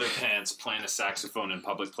out in leather pants, playing a saxophone in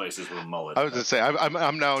public places with a mullet. I was gonna say,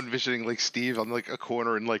 I'm now envisioning like Steve on like a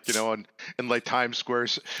corner in in Times Square,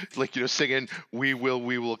 singing "We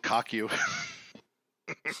will cock you."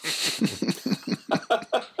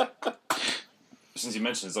 Since you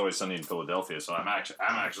mentioned It's Always Sunny in Philadelphia, so I'm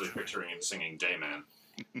actually picturing him singing "Day Man."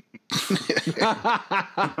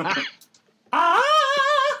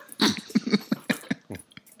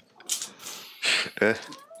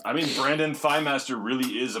 I mean, Brandon Thighmaster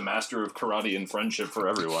really is a master of karate and friendship for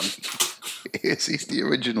everyone. Yes, he's the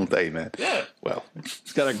original Dayman. Yeah. Well,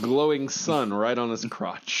 He's got a glowing sun right on his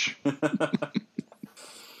crotch.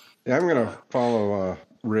 Yeah, I'm gonna follow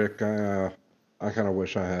Rick. I kind of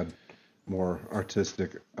wish I had more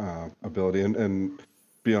artistic ability and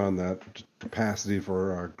beyond that capacity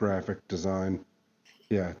for graphic design.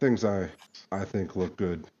 Yeah, things I think look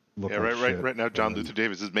good. Look like shit. Right now, John Luther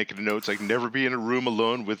Davis is making notes like never be in a room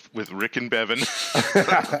alone with Rick and Bevan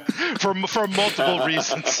for multiple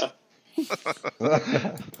reasons.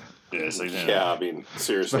 Yeah, I mean,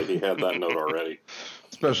 seriously, he had that note already.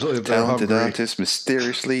 Especially if they're talented hungry. artist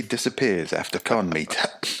mysteriously disappears after con meet.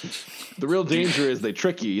 The real danger is they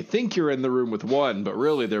trick you. You think you're in the room with one, but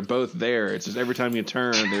really they're both there. It's just every time you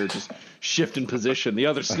turn, they're just shifting position. The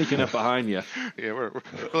other's sneaking up behind you. Yeah, we're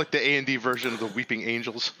like the A&D version of the Weeping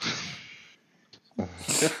Angels.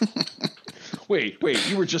 Wait,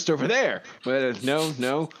 you were just over there. But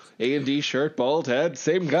no, A&D shirt, bald head,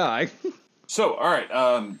 same guy. So, all right.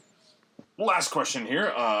 Last question here.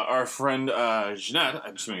 Our friend Jeanette,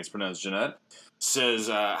 I'm assuming it's pronounced Jeanette, says,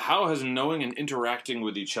 how has knowing and interacting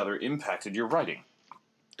with each other impacted your writing?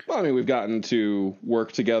 Well, I mean, we've gotten to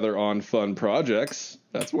work together on fun projects.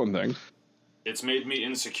 That's one thing. It's made me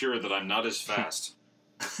insecure that I'm not as fast.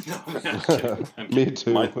 No, I'm kidding. Me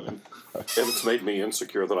too. It's made me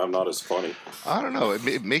insecure that I'm not as funny. I don't know.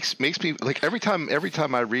 It makes me like every time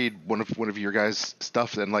I read one of your guys'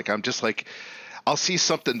 stuff, then like I'm just like I'll see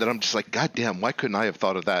something that I'm just like, God damn, why couldn't I have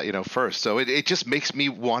thought of that, first? So it just makes me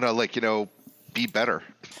want to be better.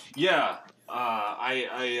 Yeah, I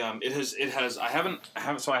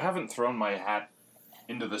haven't thrown my hat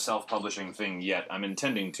into the self-publishing thing yet. I'm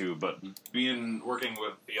intending to, but working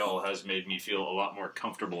with y'all has made me feel a lot more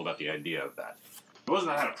comfortable about the idea of that. It wasn't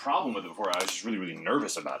that I had a problem with it before. I was just really, really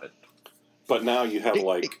nervous about it. But now you have,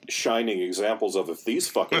 shining examples of if these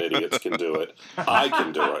fucking idiots can do it, I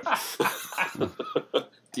can do it.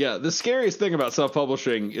 Yeah, the scariest thing about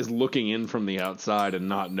self-publishing is looking in from the outside and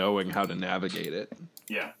not knowing how to navigate it.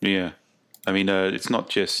 Yeah. Yeah. I mean, it's not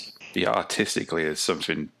just artistically. It's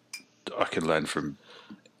something I can learn from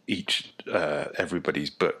everybody's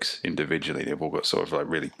books individually. They've all got sort of like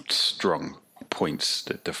really strong points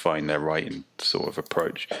that define their writing sort of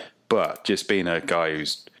approach. But just being a guy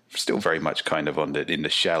who's still very much kind of in the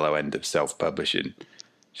shallow end of self-publishing,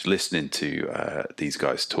 just listening to these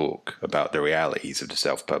guys talk about the realities of the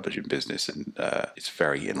self-publishing business, and it's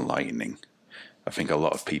very enlightening. I think a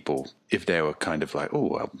lot of people, if they were kind of like, oh,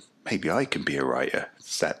 well, maybe I can be a writer,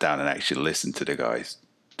 sat down and actually listened to the guys,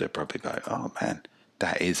 they're probably like, oh, man,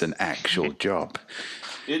 that is an actual job.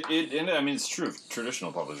 And I mean, it's true of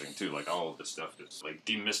traditional publishing, too. Like, all of this stuff is, like,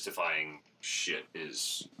 demystifying shit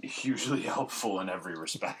is hugely helpful in every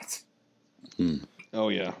respect. Oh,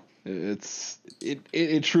 yeah.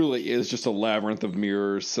 It truly is just a labyrinth of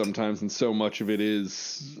mirrors sometimes, and so much of it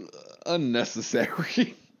is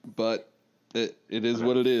unnecessary. But it is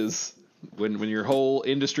what it is. When your whole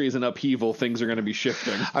industry is in upheaval, things are going to be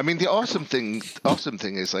shifting. I mean, the awesome thing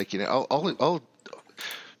is like,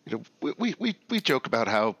 we joke about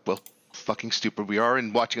how fucking stupid we are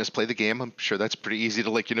and watching us play the game. I'm sure that's pretty easy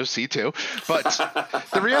to see too. But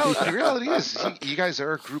the reality is you guys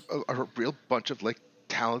are a real bunch of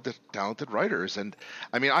talented writers. And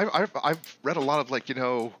I mean, I've read a lot of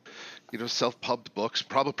self-pubbed books,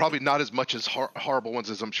 probably not as much as horrible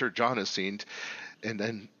ones as I'm sure John has seen.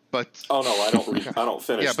 But oh no, I don't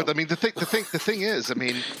finish. Yeah, but I mean the thing is, I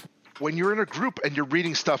mean, when you're in a group and you're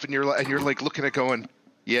reading stuff and you're like looking at going,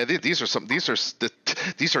 yeah, these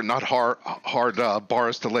are not hard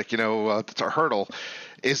bars to to hurdle,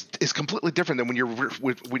 is completely different than when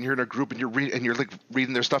you're in a group and you're like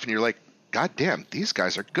reading their stuff and you're like, God damn, these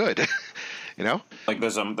guys are good. Like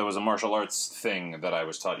there was a martial arts thing that I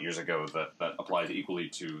was taught years ago that applies equally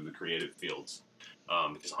to the creative fields.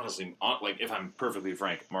 Because honestly, if I'm perfectly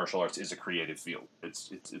frank, martial arts is a creative field.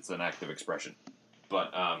 It's an active expression.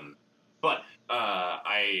 But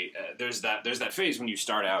there's that phase when you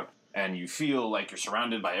start out and you feel like you're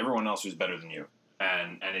surrounded by everyone else who's better than you,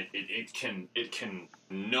 and it can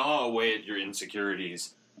gnaw away at your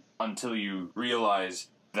insecurities until you realize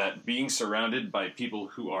that being surrounded by people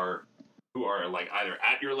who are like either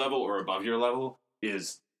at your level or above your level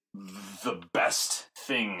is the best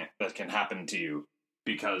thing that can happen to you,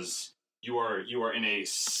 because you are in you're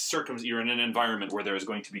in an environment where there is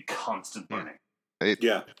going to be constant learning.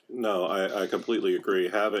 Yeah, no, I completely agree.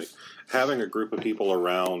 Having a group of people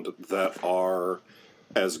around that are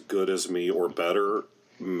as good as me or better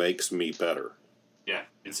makes me better. Yeah,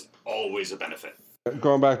 it's always a benefit.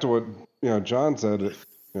 Going back to what John said,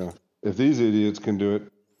 if these idiots can do it,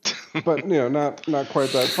 but not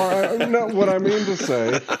quite that far. No, what I mean to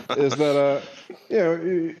say is that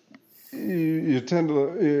you tend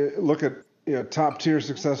to look at top tier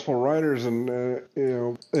successful writers and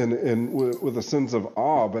and with a sense of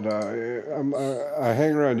awe, but I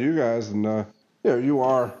hang around you guys and you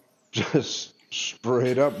are just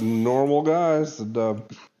straight up normal guys and I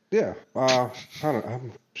don't know.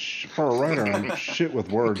 For a writer, I'm shit with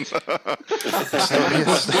words. Stop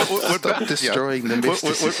destroying the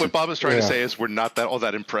mysticism. What Bob is trying to say is we're not all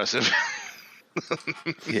that impressive.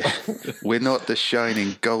 Yeah, we're not the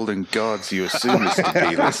shining golden gods you assume us to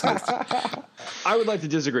be, listeners. I would like to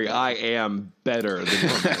disagree. I am better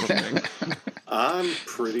than you're I'm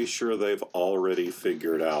pretty sure they've already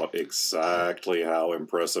figured out exactly how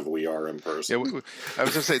impressive we are in person. Yeah, I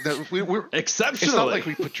was going to say, we're exceptionally. It's not like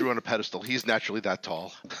we put Drew on a pedestal. He's naturally that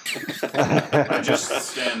tall. I just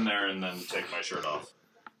stand there and then take my shirt off.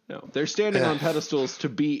 No, they're standing on pedestals to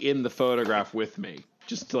be in the photograph with me.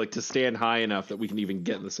 Just to stand high enough that we can even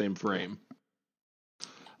get in the same frame.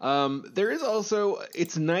 There is also,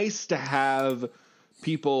 it's nice to have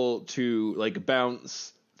people to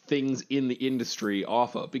bounce things in the industry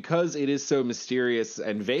off of, because it is so mysterious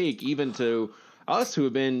and vague, even to us who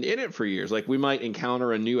have been in it for years. We might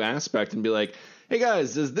encounter a new aspect and be like, hey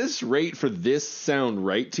guys, does this rate for this sound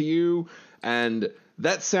right to you? And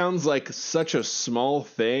that sounds like such a small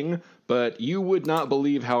thing, but you would not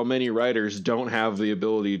believe how many writers don't have the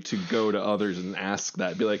ability to go to others and ask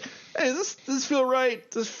that. Be like, hey, does this feel right?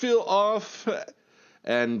 Does this feel off?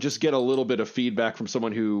 And just get a little bit of feedback from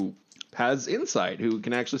someone who has insight, who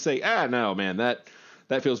can actually say, no, man, that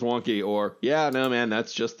feels wonky, or, yeah, no, man,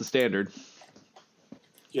 that's just the standard.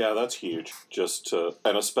 Yeah, that's huge.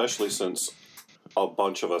 And especially since a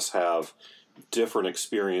bunch of us have different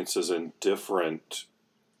experiences in different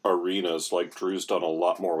arenas. Drew's done a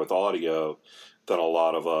lot more with audio than a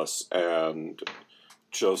lot of us, and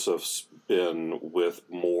Joseph's been with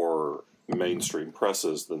more mainstream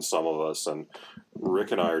presses than some of us, and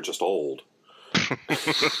Rick and I are just old.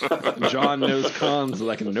 John knows cons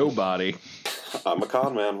like nobody. I'm a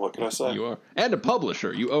con man, what can I say? You are. And a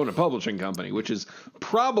publisher. You own a publishing company, which is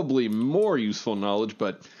probably more useful knowledge,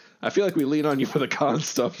 but I feel like we lean on you for the con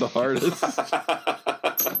stuff the hardest.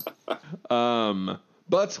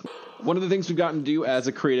 But one of the things we've gotten to do as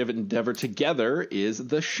a creative endeavor together is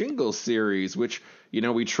the Shingles series, which,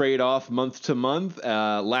 we trade off month to month.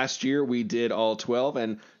 Last year we did all 12,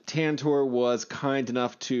 and Tantor was kind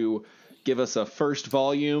enough to give us a first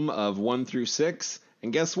volume of 1 through 6.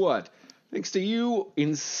 And guess what? Thanks to you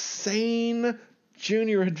insane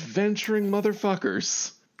junior adventuring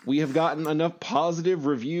motherfuckers, we have gotten enough positive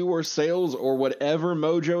review or sales or whatever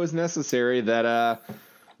mojo is necessary that,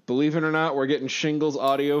 believe it or not, we're getting Shingles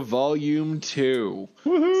Audio Volume 2.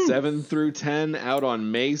 Woohoo! 7 through 10 out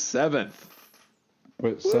on May 7th.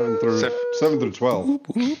 Wait, 7 through 12.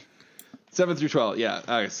 7 through 12, yeah.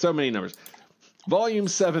 Okay, so many numbers. Volume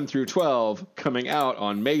 7 through 12 coming out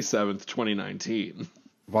on May 7th, 2019.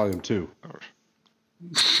 Volume 2.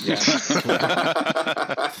 Yeah.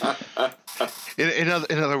 In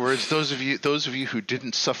other words, those of you who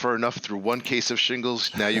didn't suffer enough through one case of shingles,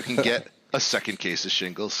 now you can get a second case of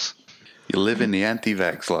shingles. You live in the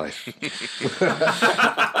anti-vax life.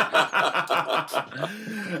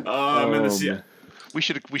 We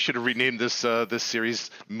should have renamed this series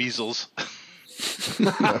Measles.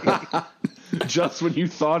 Just when you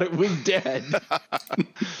thought it was dead.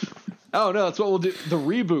 Oh no, that's what we'll do. The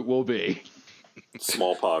reboot will be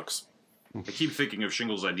Smallpox. I keep thinking of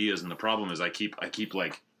Shingles ideas, and the problem is I keep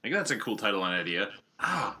that's a cool title and idea.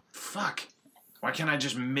 Fuck. Why can't I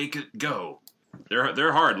just make it go?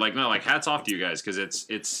 They're hard. Hats off to you guys, because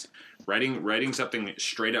it's writing something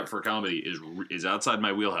straight up for comedy is outside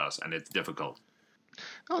my wheelhouse, and it's difficult.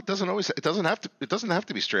 No, it doesn't have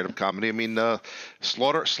to be straight up comedy. I mean,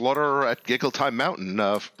 Slaughter at Giggle Time Mountain,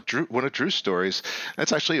 one of Drew's stories.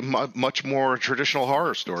 That's actually a much more traditional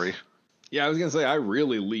horror story. Yeah, I was gonna say I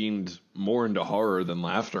really leaned more into horror than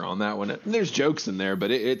laughter on that one. And there's jokes in there, but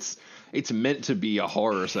it's meant to be a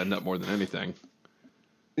horror send up more than anything.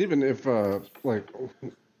 Even if what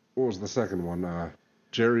was the second one?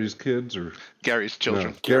 Jerry's Kids or Gary's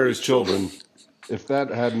Children. No, Gary's Children. If that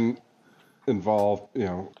hadn't involved,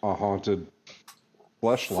 a haunted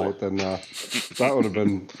fleshlight, then that would have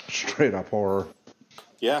been straight up horror.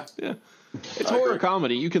 Yeah. It's horror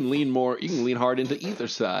comedy. You can lean hard into either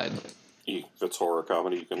side. If it's horror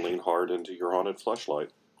comedy, you can lean hard into your haunted fleshlight.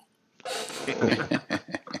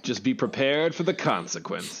 Just be prepared for the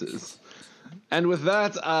consequences. And with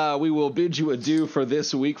that, we will bid you adieu for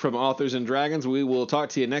this week from Authors and Dragons. We will talk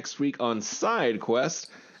to you next week on Side Quest.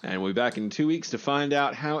 And we'll be back in 2 weeks to find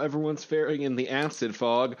out how everyone's faring in the acid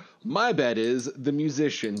fog. My bet is the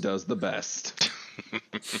musician does the best.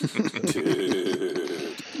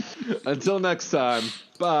 Until next time,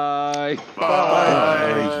 bye.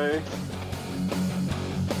 Bye.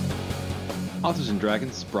 Authors and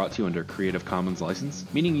Dragons is brought to you under a Creative Commons license,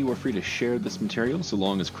 meaning you are free to share this material so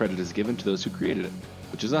long as credit is given to those who created it,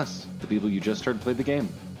 which is us, the people you just heard play the game.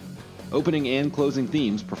 Opening and closing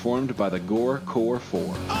themes performed by the Gore Core 4.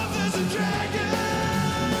 Authors and Dragons!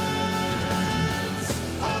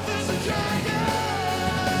 Authors and Dragons!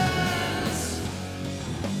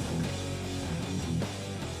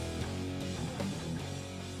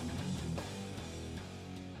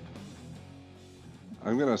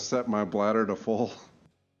 I'm going to set my bladder to full.